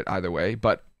 charges of it either way.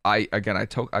 But I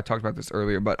talked about this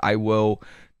earlier, but I will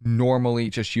normally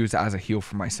just use it as a heal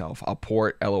for myself. I'll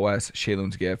port LOS,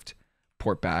 Shayloon's Gift,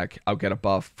 port back. I'll get a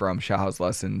buff from Shao's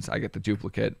Lessons. I get the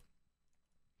duplicate.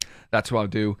 That's what I'll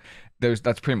do.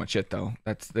 That's pretty much it though.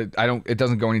 It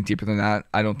doesn't go any deeper than that.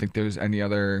 I don't think there's any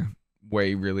other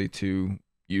way really to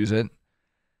use it.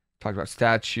 Talked about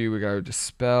statue, we got to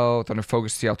dispel, Thunder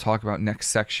Focus Tea I'll talk about next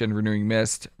section. Renewing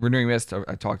Mist. Renewing Mist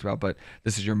I talked about, but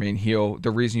this is your main heal. The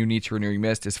reason you need to Renewing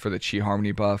Mist is for the Chi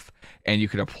Harmony buff, and you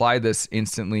can apply this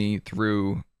instantly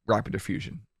through Rapid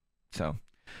Diffusion. So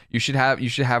you should have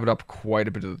it up quite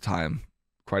a bit of the time.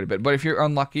 Quite a bit. But if you're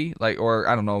unlucky, or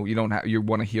I don't know, you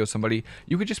want to heal somebody,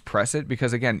 you could just press it,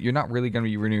 because again, you're not really going to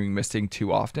be renewing misting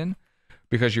too often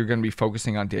because you're going to be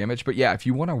focusing on damage. But yeah, if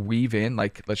you want to weave in,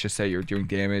 let's just say you're doing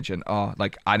damage and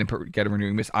I didn't get a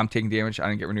renewing mist, I'm taking damage, I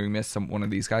didn't get renewing mist, one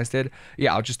of these guys did.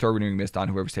 Yeah, I'll just throw renewing mist on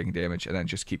whoever's taking damage and then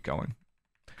just keep going.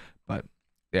 But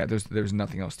yeah, there's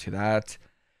nothing else to that.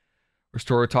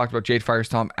 Restore talked about Jade Fire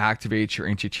Stomp activates your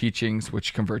ancient teachings,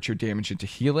 which converts your damage into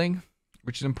healing,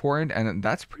 which is important. And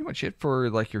that's pretty much it for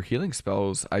your healing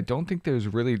spells. I don't think there's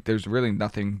really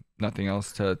nothing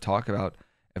else to talk about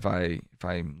if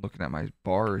I'm looking at my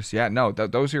bars. Yeah, no,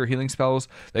 those are your healing spells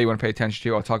that you want to pay attention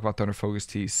to. I'll talk about Thunder Focus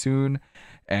Tea soon.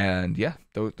 And yeah,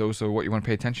 those are what you want to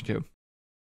pay attention to.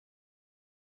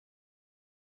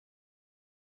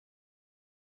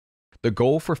 The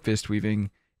goal for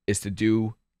Fistweaving is to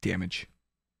do damage.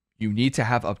 You need to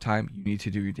have uptime. You need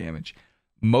to do your damage.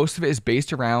 Most of it is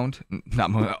based around,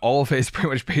 all of it is pretty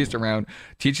much based around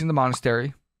teaching the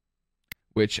Monastery,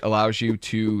 which allows you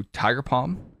to Tiger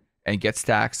Palm and get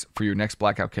stacks for your next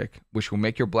Blackout kick, which will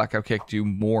make your Blackout kick do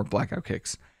more Blackout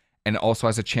kicks. And it also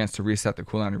has a chance to reset the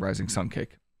cooldown of Rising Sun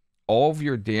kick. All of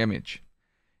your damage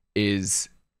is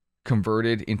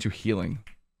converted into healing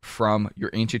from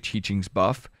your Ancient Teachings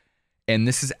buff. And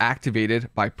this is activated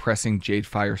by pressing Jade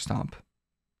Fire Stomp.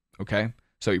 Okay?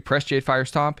 So you press Jade Fire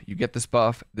Stomp, you get this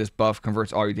buff. This buff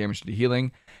converts all your damage into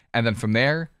healing. And then from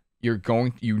there, you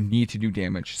need to do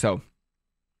damage. So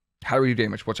how do we do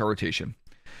damage? What's our rotation?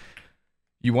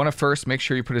 You want to first make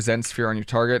sure you put a Zen Sphere on your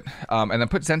target. And then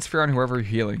put Zen Sphere on whoever you're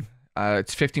healing.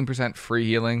 It's 15% free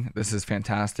healing. This is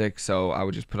fantastic. So I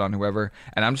would just put on whoever.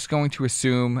 And I'm just going to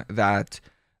assume that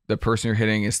the person you're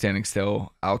hitting is standing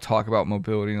still. I'll talk about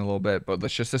mobility in a little bit, but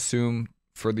let's just assume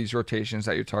for these rotations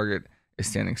that your target is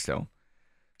standing still.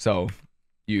 So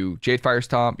you Jade Fire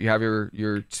Stomp, you have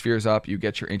your spheres up, you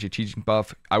get your Ancient Teaching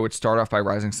buff. I would start off by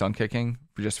Rising Sun kicking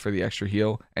just for the extra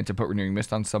heal and to put Renewing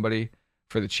Mist on somebody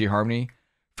for the Chi Harmony.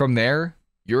 From there,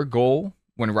 your goal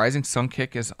when Rising Sun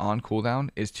kick is on cooldown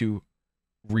is to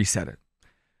reset it.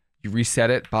 You reset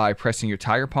it by pressing your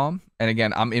Tiger Palm. And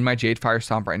again, I'm in my Jade Fire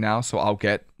Stomp right now, so I'll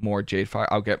get more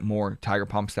I'll get more Tiger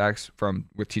Palm stacks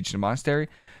with Teaching the Monastery.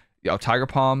 I'll Tiger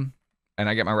Palm, and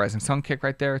I get my Rising Sun kick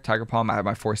right there. Tiger Palm, I have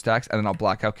my 4 stacks, and then I'll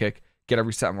Blackout kick, get a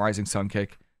reset on Rising Sun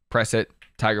kick, press it,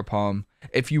 Tiger Palm,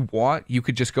 If you want, you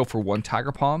could just go for one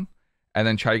Tiger Palm and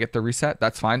then try to get the reset.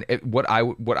 That's fine. What I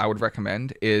would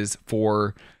recommend is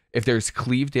for if there's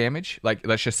cleave damage, like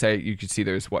let's just say you can see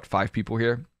there's what 5 people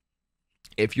here.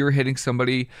 If you're hitting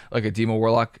somebody like a Demo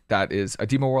Warlock that is a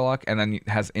Demo Warlock and then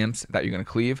has imps that you're going to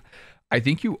cleave, I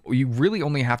think you really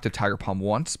only have to Tiger Palm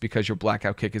once because your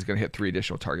Blackout Kick is going to hit 3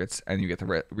 additional targets and you get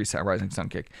the reset Rising Sun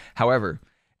Kick. However,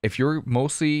 if you're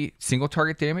mostly single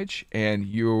target damage and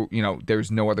you know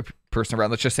there's no other person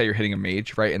around, let's just say you're hitting a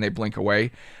mage, right, and they blink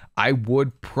away, I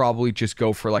would probably just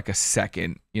go for like a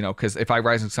second, you know, because if I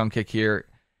Rising Sun Kick here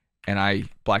and I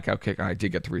Blackout Kick, I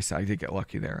did get the reset. I did get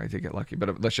lucky there. I did get lucky.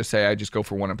 But let's just say I just go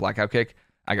for one and Blackout Kick.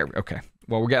 I got, okay.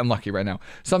 Well, we're getting lucky right now.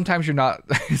 Sometimes you're not,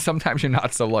 sometimes you're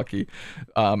not so lucky.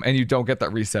 And you don't get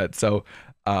that reset. So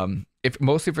if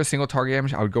mostly for single target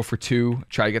damage, I would go for 2,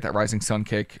 try to get that Rising Sun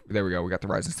Kick. There we go. We got the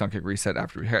Rising Sun Kick reset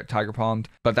after we hit Tiger Palmed.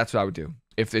 But that's what I would do.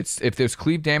 If there's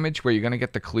cleave damage where you're going to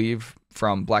get the cleave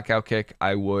from Blackout Kick,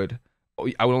 I would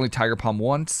only Tiger Palm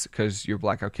once because your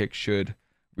Blackout Kick should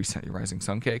reset your Rising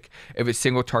Sun Kick. If it's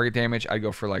single target damage, I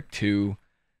go for like two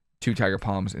Tiger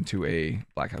Palms into a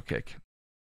Blackout Kick.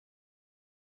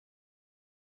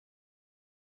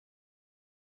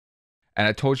 And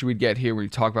I told you we'd get here when we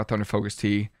talk about Thunder Focus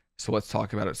Tea, so let's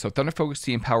talk about it. So Thunder Focus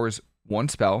Tea empowers 1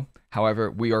 spell. However,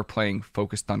 we are playing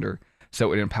Focus Thunder,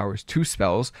 so it empowers 2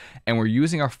 spells, and we're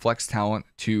using our Flex talent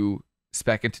to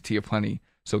spec into Tea of Plenty.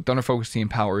 So Thunder Focus Tea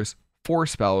empowers 4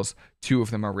 spells, 2 of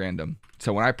them are random.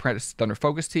 So when I press Thunder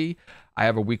Focus Tea, I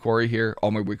have a weak warrior here.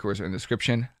 All my weak warriors are in the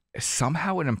description.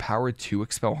 Somehow it empowered 2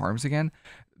 Expel Harms again.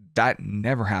 That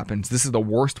never happens. This is the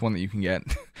worst one that you can get.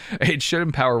 It should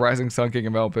empower Rising Sun Kick,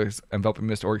 Enveloping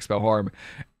Mist, or Expel Harm.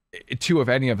 2 of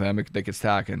any of them, they could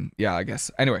stack, and yeah, I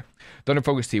guess. Anyway, Thunder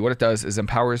Focus Tea, what it does is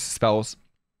empowers spells,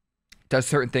 does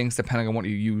certain things depending on what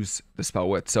you use the spell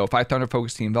with. So if I Thunder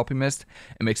Focus Tea Enveloping Mist,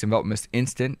 it makes Enveloping Mist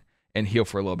instant and heal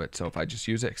for a little bit. So if I just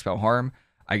use it, Expel Harm,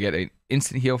 I get an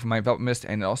instant heal from my Enveloping Mist,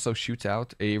 and it also shoots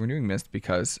out a Renewing Mist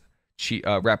because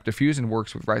Rapid Diffusion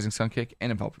works with Rising Sun Kick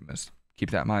and Enveloping Mist.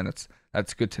 Keep that in mind.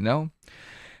 That's good to know.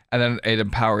 And then it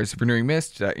empowers Renewing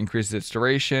Mist, that increases its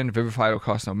duration. Vivify will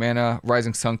cost no mana.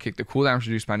 Rising Sun Kick, the cooldown is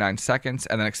reduced by 9 seconds.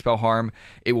 And then Expel Harm,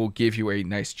 it will give you a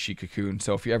nice Chi Cocoon.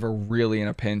 So if you're ever really in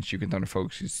a pinch, you can Thunder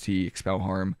Focus Tea, Expel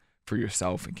Harm for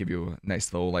yourself and give you a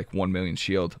nice little like 1 million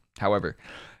shield. However,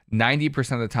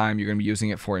 90% of the time you're going to be using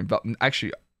it for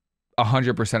actually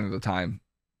 100% of the time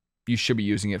you should be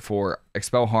using it for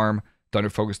Expel Harm, Thunder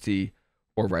Focus Tea,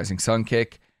 or Rising Sun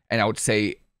Kick. And I would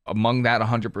say among that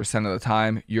 100% of the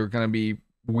time, you're going to be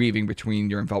weaving between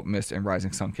your Envelop Mist and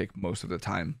Rising Sun Kick most of the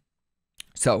time.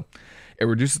 So it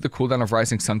reduces the cooldown of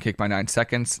Rising Sun Kick by 9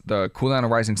 seconds. The cooldown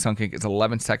of Rising Sun Kick is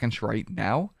 11 seconds right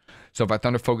now. So if I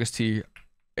Thunder Focus Tea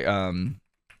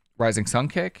Rising Sun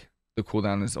Kick, the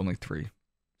cooldown is only 3.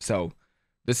 So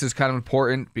this is kind of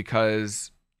important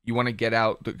because you want to get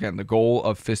out, again, the goal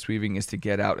of Fistweaving is to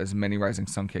get out as many Rising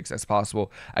Sun Kicks as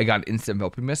possible. I got an instant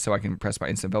Enveloping Mist, so I can press my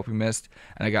instant Enveloping Mist,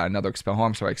 and I got another Expel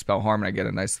Harm, so I Expel Harm, and I get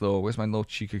a nice little, where's my little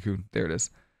Chi Cocoon? There it is.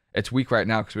 It's weak right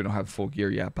now because we don't have full gear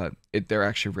yet, but they're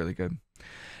actually really good.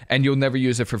 And you'll never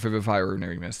use it for Vivify or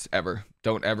Renewing Mist, ever.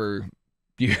 Don't ever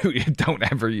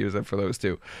use it for those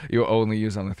 2. You'll only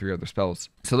use on the 3 other spells.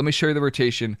 So let me show you the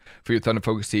rotation for your Thunder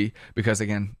Focus Tea, because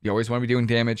again, you always want to be doing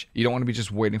damage. You don't want to be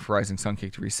just waiting for Rising Sun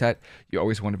Kick to reset. You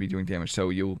always want to be doing damage. So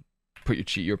you'll put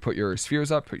your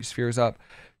spheres up,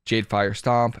 Jade Fire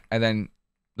Stomp, and then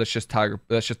let's just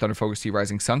Thunder Focus Tea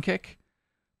Rising Sun Kick.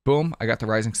 Boom, I got the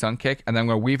Rising Sun Kick, and then I'm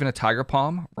going to weave in a Tiger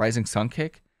Palm, Rising Sun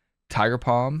Kick, Tiger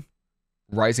Palm,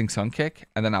 Rising Sun Kick,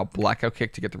 and then I'll Blackout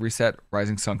Kick to get the reset,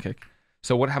 Rising Sun Kick.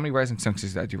 So how many Rising Sun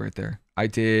Kicks did I do right there? I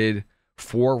did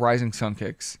 4 Rising Sun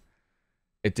Kicks.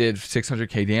 It did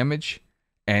 600k damage,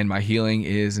 and my healing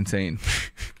is insane.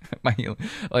 My healing,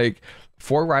 like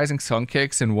 4 Rising Sun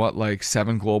Kicks and like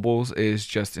 7 globals is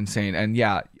just insane. And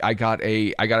yeah, I got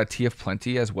a Tea of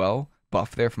Plenty as well,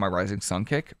 buff there for my Rising Sun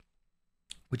Kick,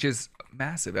 which is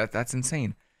massive. That's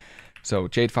insane. So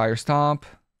Jade Fire Stomp.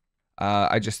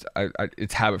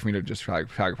 It's habit for me to just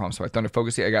Tiger Palm. So I Thunder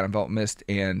Focus Tea. I got Envelop Mist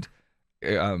and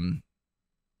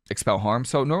Expel Harm.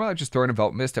 So normally I just throw in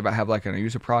Envelop Mist if I have like an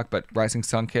user proc, but Rising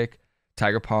Sun Kick,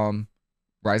 Tiger Palm,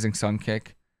 Rising Sun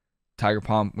Kick, Tiger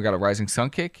Palm. We got a Rising Sun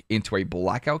Kick into a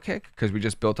Blackout Kick because we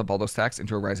just built up all those stacks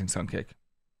into a Rising Sun Kick.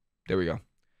 There we go.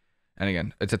 And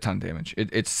again, it's a ton of damage.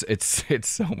 It's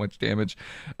so much damage.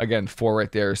 Again, 4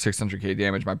 right there, 600k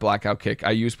damage. My Blackout Kick, I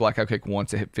used Blackout Kick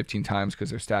once to hit 15 times because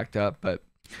they're stacked up, but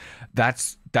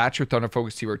that's your Thunder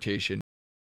Focus Tea rotation.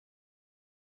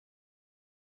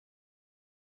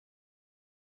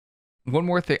 one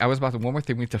more thing. I was about to one more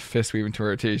thing we need to Fistweave into our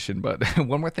rotation, but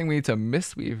one more thing we need to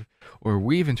Mistweave or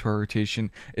weave into our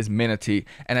rotation is Mana Tea.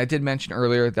 And I did mention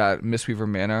earlier that Mistweaver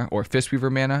mana or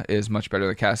Fistweaver mana is much better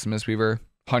than casting Mistweaver.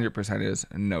 100% is,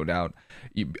 no doubt.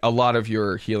 A lot of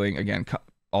your healing, again,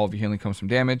 all of your healing comes from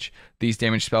damage. These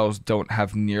damage spells don't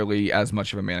have nearly as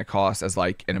much of a mana cost as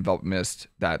like an Envelop Mist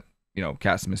that, you know,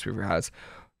 casting Mistweaver has.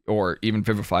 Or even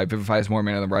Vivify. Vivify has more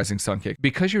mana than Rising Sun Kick.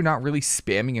 Because you're not really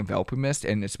spamming Enveloping Mist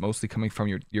and it's mostly coming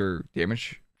from your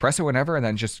damage, press it whenever and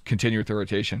then just continue with the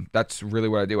rotation. That's really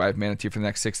what I do. I have Mana Tea for the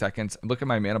next 6 seconds. Look at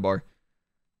my mana bar.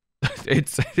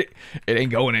 it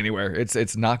ain't going anywhere.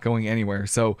 It's not going anywhere.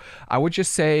 So I would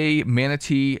just say Mana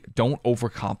Tea, don't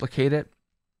overcomplicate it.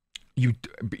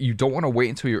 You don't want to wait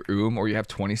until you're or you have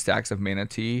 20 stacks of Mana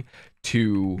Tea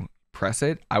to press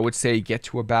it. I would say get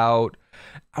to about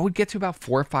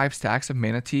 4 or 5 stacks of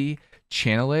Mana Tea,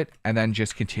 channel it, and then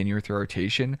just continue with the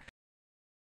rotation.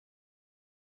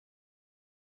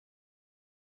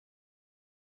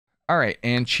 All right,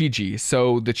 and Chi-Ji.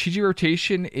 So the Chi-Ji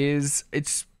rotation is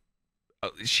there's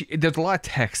a lot of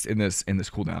text in this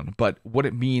cooldown, but what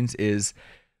it means is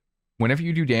whenever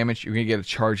you do damage, you're gonna get a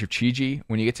charge of Chi-Ji.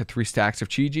 When you get to 3 stacks of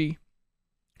Chi-Ji,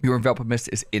 your Envelop Mist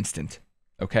is instant.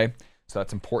 Okay. So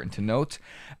that's important to note.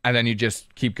 And then you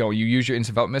just keep going. You use your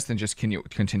instant Envelop Mist and just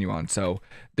continue on. So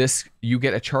this, you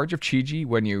get a charge of Chi-Ji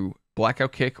when you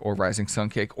Blackout Kick or Rising Sun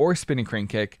Kick or Spinning Crane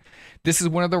Kick. This is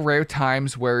one of the rare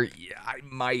times where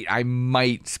I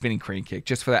might Spinning Crane Kick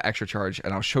just for that extra charge.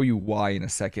 And I'll show you why in a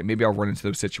second. Maybe I'll run into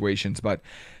those situations, but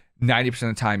 90%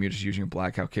 of the time you're just using your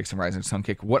Blackout Kicks and Rising Sun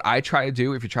Kick. What I try to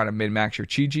do if you're trying to min-max your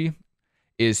Chi-Ji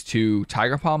is to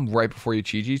Tiger Palm right before you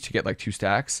Chi-Ji to get like 2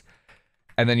 stacks.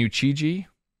 And then you Chi-Ji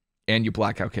and you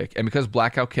Blackout Kick. And because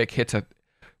Blackout Kick hits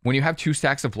when you have 2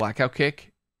 stacks of Blackout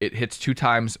Kick, it hits 2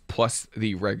 times plus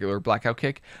the regular Blackout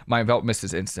Kick. My Envelop Mist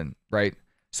is instant, right?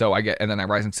 So and then I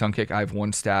Rising Sun Kick, I have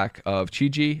 1 stack of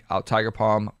Chi-Ji, out Tiger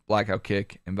Palm, Blackout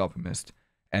Kick, Envelop Mist.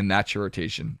 And that's your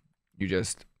rotation. You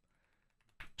just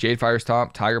Jade Fire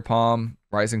Stomp, Tiger Palm,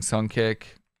 Rising Sun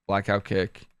Kick, Blackout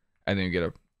Kick, and then you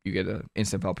get an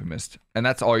instant Enveloping Mist. And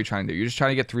that's all you're trying to do. You're just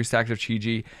trying to get 3 stacks of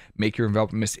Chi-Ji, make your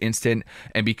Enveloping Mist instant.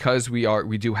 And because we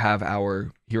do have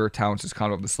our hero talents as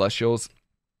Conduit of the Celestials,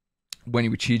 when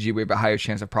you Chi-Ji, we have a higher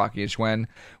chance of proccing Ishwen,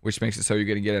 which makes it so you're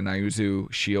going to get a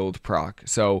Nyuzu shield proc.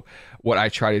 So what I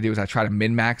try to do is I try to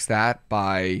min-max that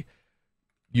by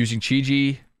using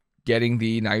Chi-Ji, getting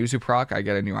the Nyuzu proc. I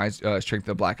get a new Strength of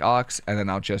the Black Ox, and then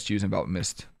I'll just use Envelop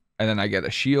Mist. And then I get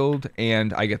a shield,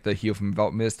 and I get the heal from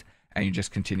Envelop Mist, and you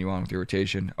just continue on with your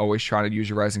rotation. Always try to use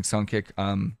your Rising Sun Kick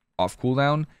off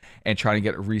cooldown, and try to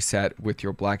get a reset with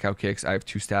your Blackout Kicks. I have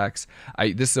 2 stacks.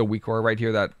 This is a weak aura right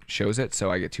here that shows it,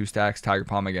 so I get 2 stacks. Tiger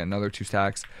Palm, I get another 2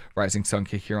 stacks. Rising Sun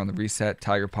Kick here on the reset.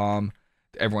 Tiger Palm,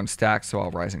 everyone's stacked, so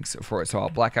I'll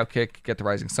Blackout Kick, get the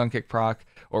Rising Sun Kick proc,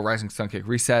 or Rising Sun Kick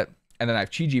reset. And then I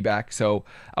have Chi-Ji back, so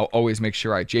I'll always make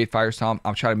sure I Jade Fire Stomp.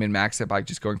 I'll try to min-max it by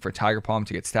just going for Tiger Palm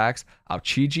to get stacks. I'll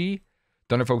Chi-Ji,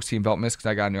 Thunder Focus Team Envelop Mist because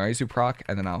I got a new Nyuzu proc,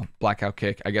 and then I'll Blackout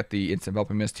Kick. I get the instant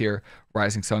Enveloping Mist here,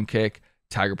 Rising Sun Kick,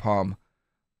 Tiger Palm,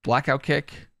 Blackout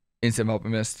Kick, instant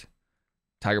Enveloping Mist,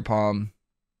 Tiger Palm,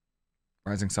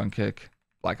 Rising Sun Kick,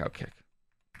 Blackout Kick.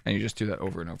 And you just do that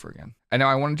over and over again. And now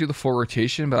I want to do the full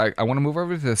rotation, but I want to move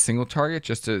over to the single target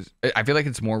just to, I feel like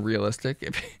it's more realistic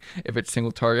if it's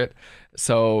single target.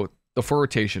 So the full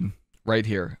rotation right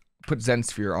here, put Zen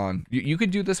Sphere on. You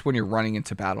could do this when you're running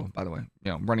into battle, by the way,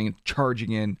 you know, running and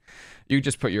charging in. You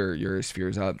just put your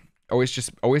spheres up.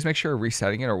 Always make sure you're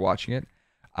resetting it or watching it.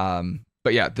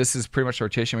 But yeah, this is pretty much the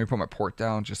rotation. Let me put my port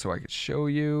down just so I could show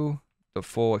you the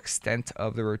full extent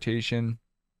of the rotation.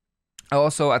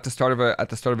 Also, at the start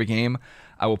of a game,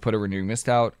 I will put a Renewing Mist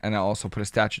out, and I'll also put a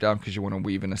statue down because you want to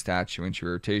weave in a statue into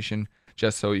your rotation,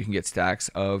 just so you can get stacks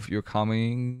of your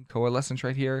Calming Coalescence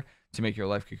right here to make your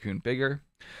Life Cocoon bigger.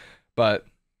 But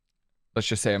let's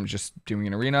just say I'm just doing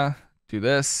an arena, do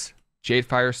this, Jade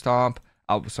Fire Stomp.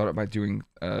 I'll start up by doing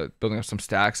building up some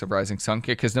stacks of Rising Sun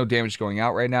Kick because no damage going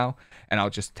out right now, and I'll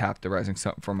just tap the Rising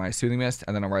Sun for my Soothing Mist,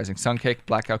 and then a Rising Sun Kick,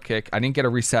 Blackout Kick. I didn't get a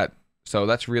reset, so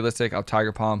that's realistic. I'll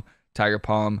Tiger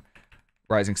Palm,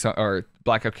 Rising Sun, or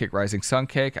Blackout Kick, Rising Sun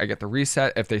Kick. I get the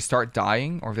reset. If they start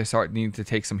dying or if they start needing to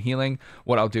take some healing,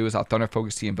 what I'll do is I'll Thunder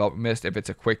Focus the Enveloping Mist if it's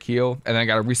a quick heal, and then I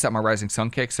got to reset my Rising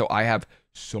Sun Kick. So I have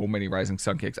so many Rising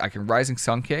Sun Kicks. I can Rising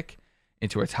Sun Kick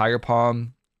into a Tiger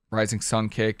Palm, Rising Sun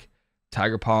Kick,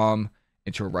 Tiger Palm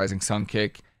into a Rising Sun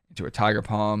Kick into a Tiger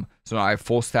Palm. So now I have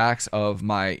full stacks of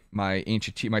my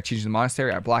Teachings of the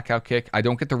Monastery. I have Blackout Kick. I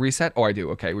don't get the reset. Oh, I do.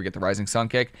 Okay, we get the Rising Sun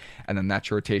Kick, and then that's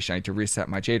your rotation. I need to reset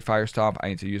my Jade Fire Stomp. I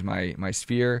need to use my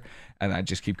Sphere, and I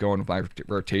just keep going with my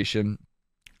rotation.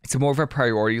 It's more of a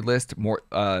priority list.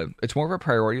 It's more of a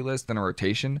priority list than a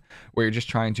rotation, where you're just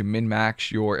trying to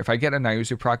min-max your. If I get a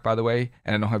Nyuzu proc, by the way,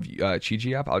 and I don't have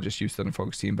Chi-Ji up, I'll just use Sudden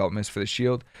Focus Team Belt Mist for the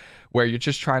shield, where you're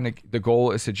just trying to. The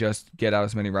goal is to just get out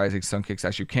as many Rising Sun Kicks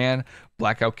as you can.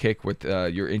 Blackout Kick with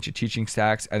your Ancient Teaching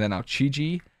stacks, and then I'll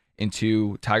Chi-Ji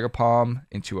into Tiger Palm,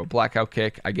 into a Blackout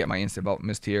Kick. I get my Instant Belt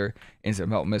Mist here. Instant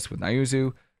Belt Mist with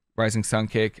Nyuzu. Rising Sun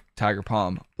Kick, Tiger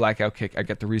Palm, Blackout Kick. I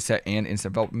get the reset and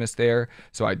Instant Envelop Mist there.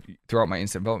 So I throw out my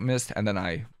Instant Envelop Mist, and then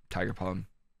I Tiger Palm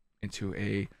into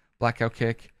a Blackout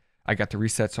Kick. I got the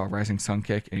reset, so I'll Rising Sun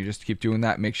Kick, and you just keep doing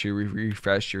that. Make sure you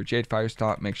refresh your Jade Fire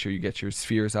Stomp. Make sure you get your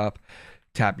spheres up.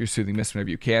 Tap your Soothing Mist whenever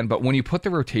you can. But when you put the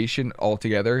rotation all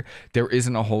together, there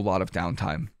isn't a whole lot of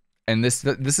downtime. And this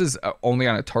is only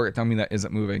on a target dummy that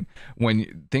isn't moving.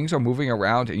 When things are moving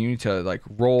around and you need to like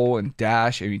roll and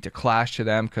dash and you need to clash to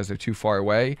them because they're too far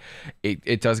away,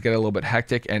 it does get a little bit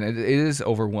hectic, and it is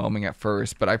overwhelming at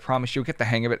first. But I promise you'll get the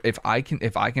hang of it. If I can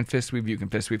Fistweave, you can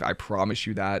Fistweave. I promise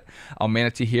you that. I'll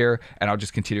Mana Tea here, and I'll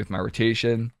just continue with my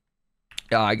rotation.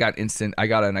 I got a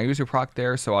Nyuzu proc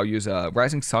there, so I'll use a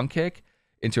Rising Sun Kick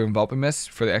into Enveloping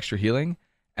Mist for the extra healing.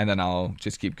 And then I'll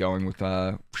just keep going with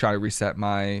try to reset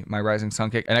my Rising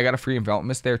Sun Kick. And I got a free Envelop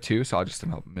Mist there too, so I'll just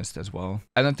Envelop Mist as well.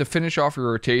 And then to finish off your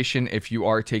rotation, if you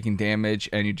are taking damage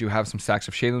and you do have some stacks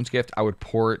of Shaylun's Gift, I would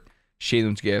port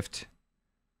Shaylun's Gift,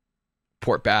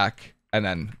 port back, and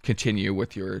then continue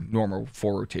with your normal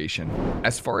full rotation.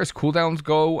 As far as cooldowns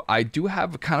go, I do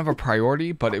have kind of a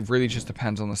priority, but it really just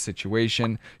depends on the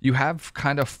situation. You have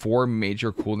kind of 4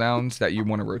 major cooldowns that you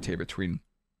want to rotate between.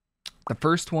 The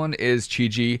first one is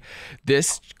Chi-Ji.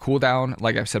 This cooldown,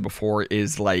 like I've said before,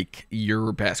 is like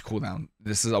your best cooldown.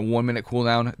 This is a 1-minute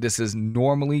cooldown. This is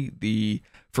normally the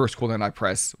first cooldown I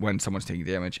press when someone's taking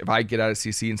damage. If I get out of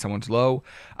CC and someone's low,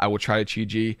 I will try to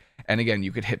Chi-Ji. And again,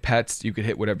 you could hit pets, you could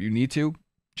hit whatever you need to.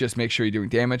 Just make sure you're doing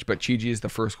damage, but Chi-Ji is the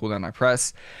first cooldown I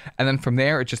press. And then from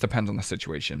there, it just depends on the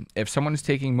situation. If someone is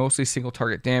taking mostly single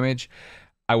target damage,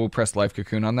 I will press Life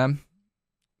Cocoon on them.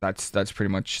 That's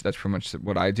pretty much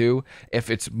what I do.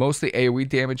 If it's mostly AoE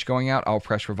damage going out, I'll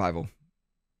press Revival.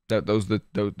 Those are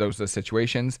the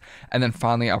situations. And then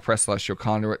finally, I'll press Celestial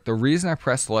Conduit. The reason I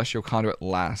press Celestial Conduit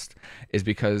last is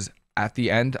because at the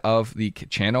end of the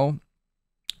channel,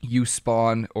 you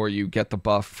spawn or you get the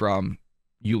buff from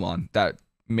Yulon that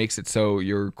makes it so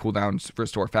your cooldowns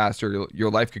restore faster,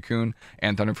 your Life Cocoon,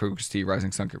 and Thunder Focus Tea,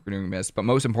 Rising Sun Kick, Renewing Mist. But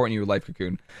most important, your Life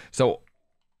Cocoon. So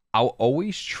I'll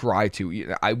always try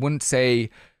to. I wouldn't say,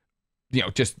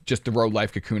 just throw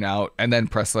Life Cocoon out and then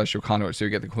press Celestial Conduit so you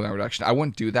get the cooldown reduction. I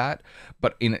wouldn't do that.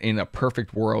 But in a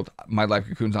perfect world, my Life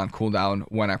Cocoon's on cooldown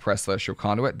when I press Celestial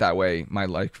Conduit. That way, my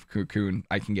Life Cocoon,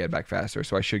 I can get it back faster.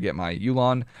 So I should get my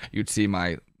Yulon. You'd see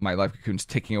my Life Cocoon's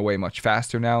ticking away much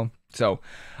faster now. So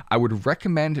I would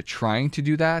recommend trying to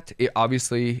do that.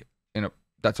 Obviously,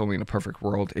 that's only in a perfect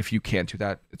world. If you can't do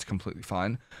that, it's completely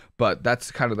fine. But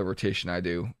that's kind of the rotation I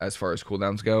do as far as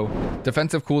cooldowns go.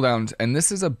 Defensive cooldowns, and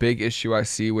this is a big issue I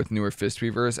see with newer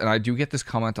Fistweavers, and I do get this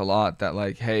comment a lot that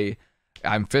like, hey,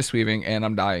 I'm Fistweaving and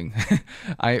I'm dying.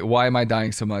 Why am I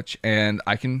dying so much? And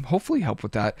I can hopefully help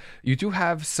with that. You do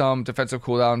have some defensive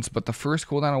cooldowns, but the first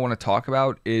cooldown I want to talk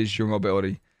about is your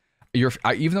mobility.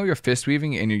 Even though you're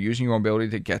Fistweaving and you're using your ability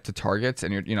to get to targets,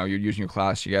 and you're using your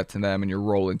class to get to them and you're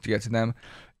rolling to get to them,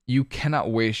 you cannot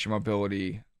waste your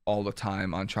mobility all the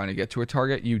time on trying to get to a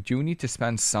target. You do need to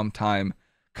spend some time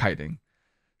kiting.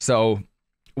 So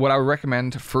what I would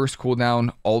recommend first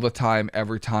cooldown all the time,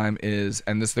 every time is,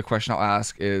 and this is the question I'll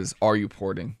ask, is, are you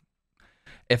porting?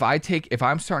 If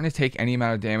I'm starting to take any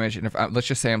amount of damage, and let's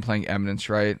just say I'm playing Eminence,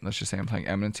 right? Let's just say I'm playing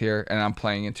Eminence here, and I'm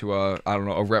playing into a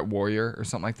Ret Warrior or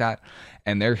something like that,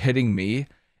 and they're hitting me.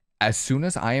 As soon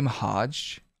as I am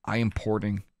hodged, I am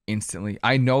porting instantly.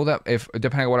 I know that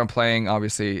depending on what I'm playing,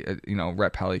 obviously,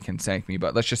 Ret Pally can sank me,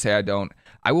 but let's just say I don't.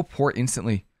 I will port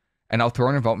instantly, and I'll throw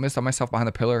an Envelop Mist on myself behind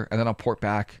the pillar, and then I'll port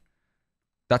back.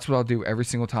 That's what I'll do every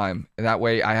single time. That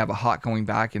way I have a hot going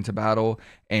back into battle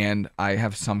and I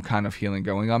have some kind of healing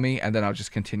going on me, and then I'll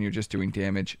just continue just doing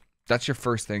damage. That's your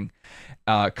first thing.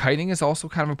 Kiting is also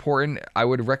kind of important. I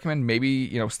would recommend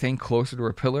maybe, staying closer to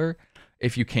a pillar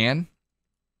if you can.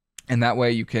 And that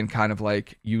way you can kind of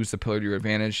like use the pillar to your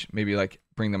advantage. Maybe like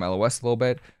bring them LOS a little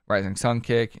bit, Rising Sun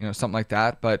Kick, something like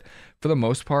that. But for the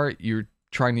most part, you're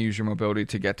trying to use your mobility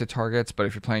to get to targets, but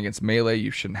if you're playing against melee,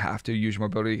 you shouldn't have to use your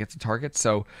mobility to get to targets.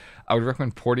 So I would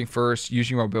recommend porting first,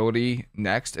 using your mobility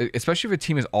next, especially if a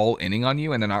team is all inning on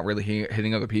you and they're not really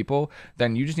hitting other people.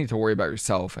 Then you just need to worry about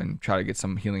yourself and try to get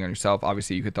some healing on yourself.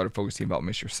 Obviously, you could start focusing about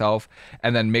miss yourself,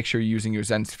 and then make sure you're using your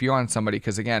Zen Sphere on somebody,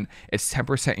 because again, it's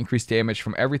 10% increased damage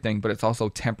from everything, but it's also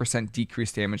 10%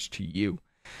 decreased damage to you.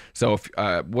 So if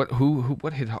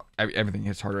what hit, everything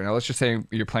hits harder. Now let's just say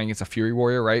you're playing against a Fury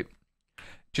Warrior, right?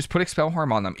 Just put Expel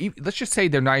Harm on them. Let's just say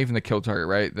they're not even the kill target,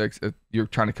 right? You're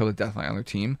trying to kill the Deathlight on their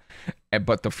team,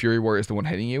 but the Fury Warrior is the one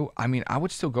hitting you. I mean, I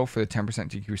would still go for the 10%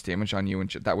 decreased damage on you, and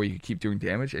that way you can keep doing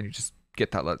damage, and you just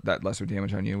get that lesser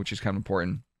damage on you, which is kind of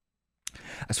important.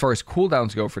 As far as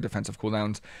cooldowns go for defensive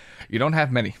cooldowns, you don't have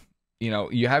many. You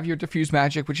know, you have your diffuse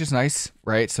magic, which is nice,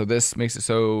 right? So this makes it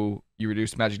so you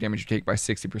reduce magic damage you take by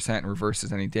 60% and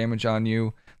reverses any damage on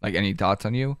you, like any dots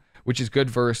on you, which is good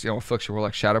versus, Affliction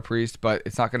Warlock, Shadow Priest, but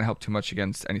it's not going to help too much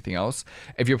against anything else.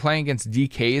 If you're playing against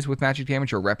DKs with magic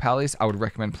damage or Rep Allies, I would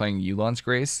recommend playing Yulon's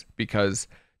Grace, because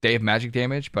they have magic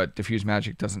damage, but diffuse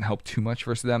magic doesn't help too much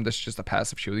versus them. This is just a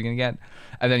passive shield you're going to get.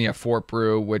 And then you have Fort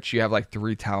Brew, which you have like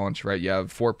 3 talents, right? You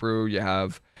have Fort Brew, you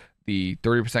have the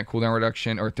 30% cooldown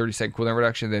reduction or 30-second cooldown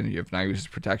reduction. Then you have Nayu's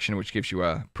Protection, which gives you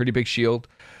a pretty big shield.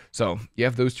 So you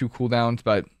have those 2 cooldowns,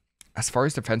 but as far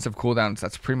as defensive cooldowns,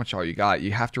 that's pretty much all you got.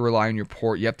 You have to rely on your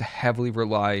port. You have to heavily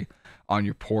rely on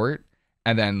your port,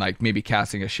 and then like maybe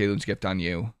casting a Sheilun's Gift on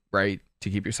you, right, to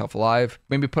keep yourself alive.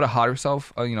 Maybe put a Hotter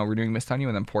Self, Renewing Mist on you,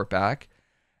 and then port back.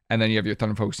 And then you have your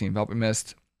Thunder Focusing Enveloping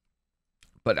Mist.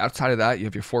 But outside of that, you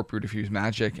have your Fort Brew Diffuse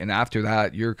Magic, and after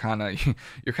that, you're kind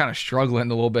of struggling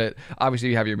a little bit. Obviously,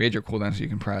 you have your major cooldowns you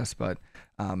can press, but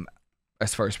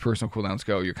as far as personal cooldowns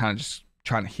go, you're kind of just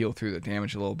trying to heal through the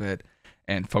damage a little bit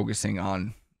and focusing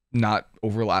on not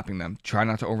overlapping them. Try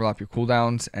not to overlap your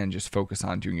cooldowns and just focus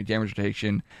on doing your damage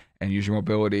rotation and use your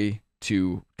mobility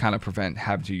to kind of prevent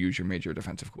having to use your major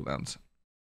defensive cooldowns.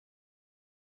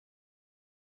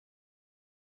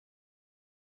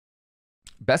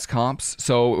 Best comps.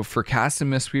 So for Cast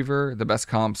and Mistweaver, the best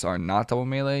comps are not double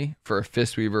melee. For a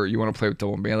Fistweaver, you want to play with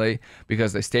double melee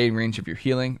because they stay in range of your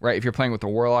healing, right? If you're playing with a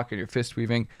Warlock and you're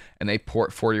Fistweaving and they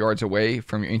port 40 yards away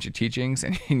from your Ancient Teachings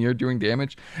and you're doing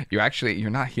damage, you're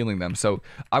not healing them. So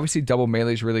obviously double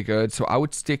melee is really good. So I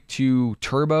would stick to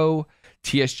Turbo,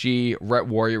 TSG, Ret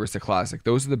Warrior is the classic.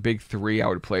 Those are the big 3 I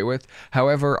would play with.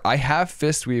 However, I have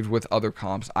Fistweave with other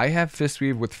comps. I have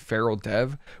Fistweave with Feral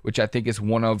Dev, which I think is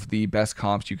one of the best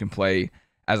comps you can play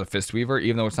as a Fistweaver,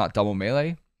 even though it's not double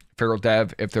melee. Feral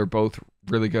Dev, if they're both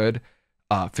really good,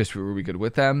 Fistweaver will be good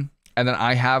with them. And then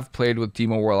I have played with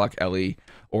Demo Warlock Ellie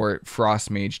or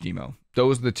Frost Mage Demo.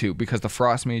 Those are the 2, because the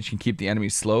Frost Mage can keep the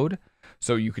enemies slowed,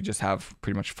 so you could just have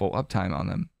pretty much full uptime on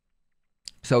them.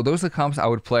 So those are the comps I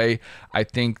would play. I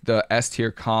think the S tier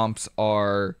comps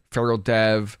are Feral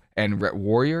Dev and Ret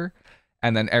Warrior.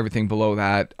 And then everything below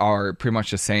that are pretty much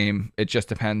the same. It just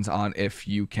depends on if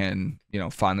you can,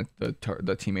 find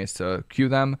the teammates to queue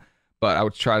them. But I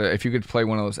would try to, if you could play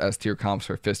one of those S tier comps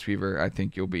for Fistweaver, I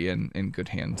think you'll be in good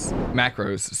hands.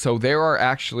 Macros. So there are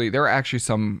actually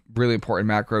some really important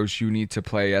macros you need to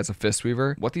play as a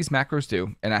Fistweaver. What these macros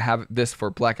do, and I have this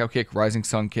for Blackout Kick, Rising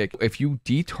Sun Kick. If you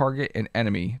detarget an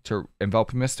enemy to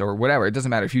Enveloping Mist or whatever, it doesn't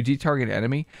matter. If you detarget an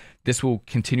enemy, this will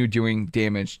continue doing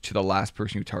damage to the last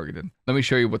person you targeted. Let me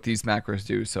show you what these macros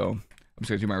do. So I'm just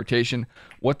gonna do my rotation.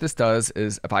 What this does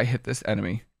is if I hit this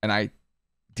enemy and I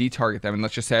detarget them, and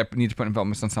let's just say I need to put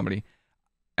envelopments on somebody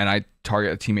and I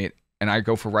target a teammate and I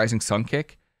go for Rising Sun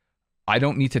Kick, I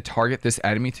don't need to target this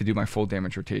enemy to do my full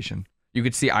damage rotation. You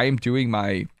could see I am doing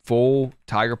my full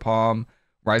Tiger Palm,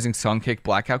 Rising Sun Kick,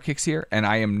 Blackout Kicks here, and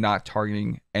I am not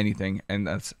targeting anything. And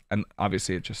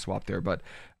obviously it just swapped there, but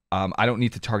I don't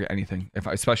need to target anything.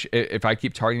 Especially if I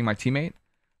keep targeting my teammate,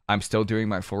 I'm still doing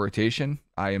my full rotation.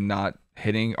 I am not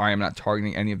hitting, or I am not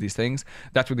targeting any of these things.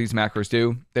 That's what these macros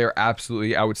do. They're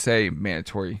absolutely, I would say,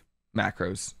 mandatory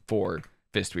macros for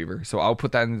Fistweaver. So I'll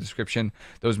put that in the description.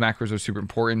 Those macros are super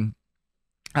important.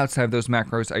 Outside of those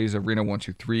macros, I use Arena 1,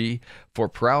 2, 3 for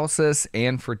paralysis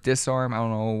and for disarm. I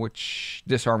don't know which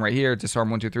disarm right here. Disarm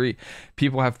 1, 2, 3.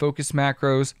 People have focus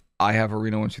macros. I have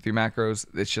Arena 1, 2, 3 macros.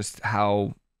 It's just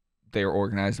how they are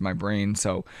organized in my brain,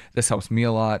 so this helps me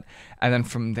a lot. And then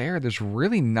from there, there's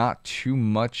really not too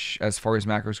much as far as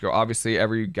macros go. Obviously,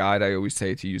 every guide I always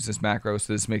say to use this macro,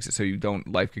 so this makes it so you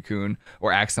don't life cocoon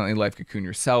or accidentally life cocoon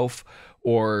yourself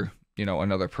or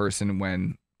another person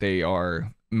when they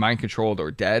are mind controlled or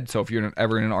dead. So if you're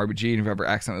ever in an RBG and you've ever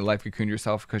accidentally life cocoon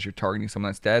yourself because you're targeting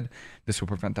someone that's dead, this will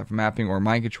prevent that from happening, or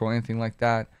mind control, anything like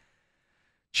that.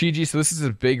 Chi-Ji, so this is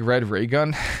a big red ray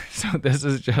gun. So this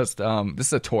is just this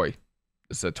is a toy.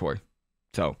 This is a toy.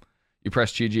 So you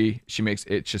press Chi-Ji, she makes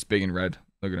it just big and red.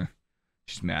 Look at her.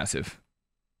 She's massive.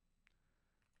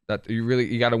 That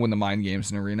you gotta win the mind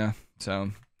games in arena.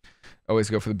 So always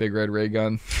go for the big red ray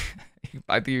gun.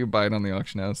 I think you can buy it on the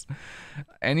auction house.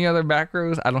 Any other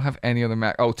macros? I don't have any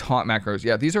other oh, taunt macros.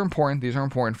 Yeah, these are important. These are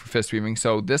important for Fistweaving.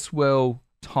 So this will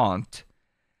taunt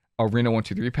arena 1,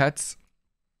 2, 3 pets.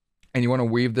 And you want to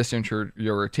weave this into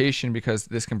your rotation because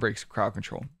this can break crowd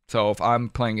control. So if I'm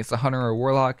playing against a hunter or a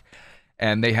warlock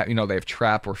and they have, they have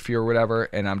trap or fear or whatever,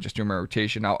 and I'm just doing my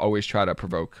rotation, I'll always try to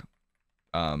provoke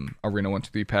arena 1, 2,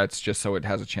 3 pets just so it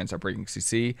has a chance at breaking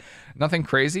CC. Nothing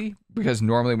crazy because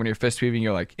normally when you're fist weaving,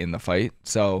 you're like in the fight.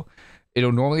 So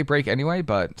it'll normally break anyway,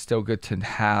 but still good to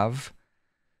have.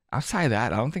 Outside of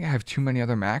that, I don't think I have too many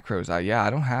other macros. Yeah, I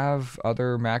don't have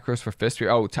other macros for fist weave.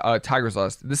 Oh, Tiger's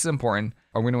Lust. This is important.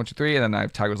 Arena 1, 2, 3, and then I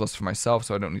have Tiger's Lust for myself,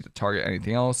 so I don't need to target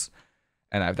anything else.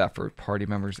 And I have that for party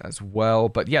members as well.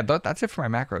 But yeah, that's it for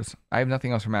my macros. I have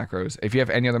nothing else for macros. If you have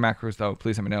any other macros, though,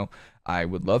 please let me know. I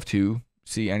would love to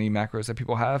see any macros that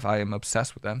people have. I am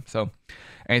obsessed with them. So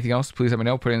anything else, please let me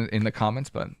know. Put it in the comments,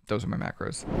 but those are my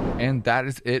macros. And that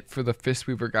is it for the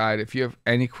Fistweaver guide. If you have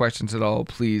any questions at all,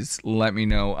 please let me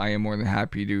know. I am more than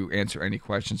happy to answer any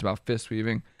questions about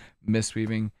Fistweaving,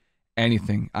 Mistweaving,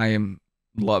 anything.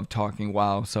 Love talking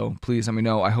WoW, so please let me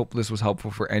know. I hope this was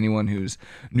helpful for anyone who's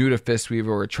new to Fistweaver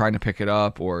or trying to pick it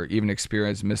up or even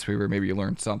experience Mistweaver. Maybe you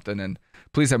learned something, and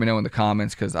please let me know in the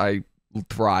comments because I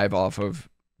thrive off of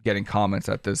getting comments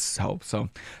that this helps. So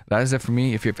that is it for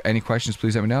me. If you have any questions,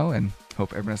 please let me know, and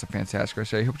hope everyone has a fantastic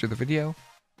rest of the day. Hope you enjoyed the video,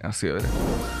 and I'll see you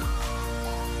later.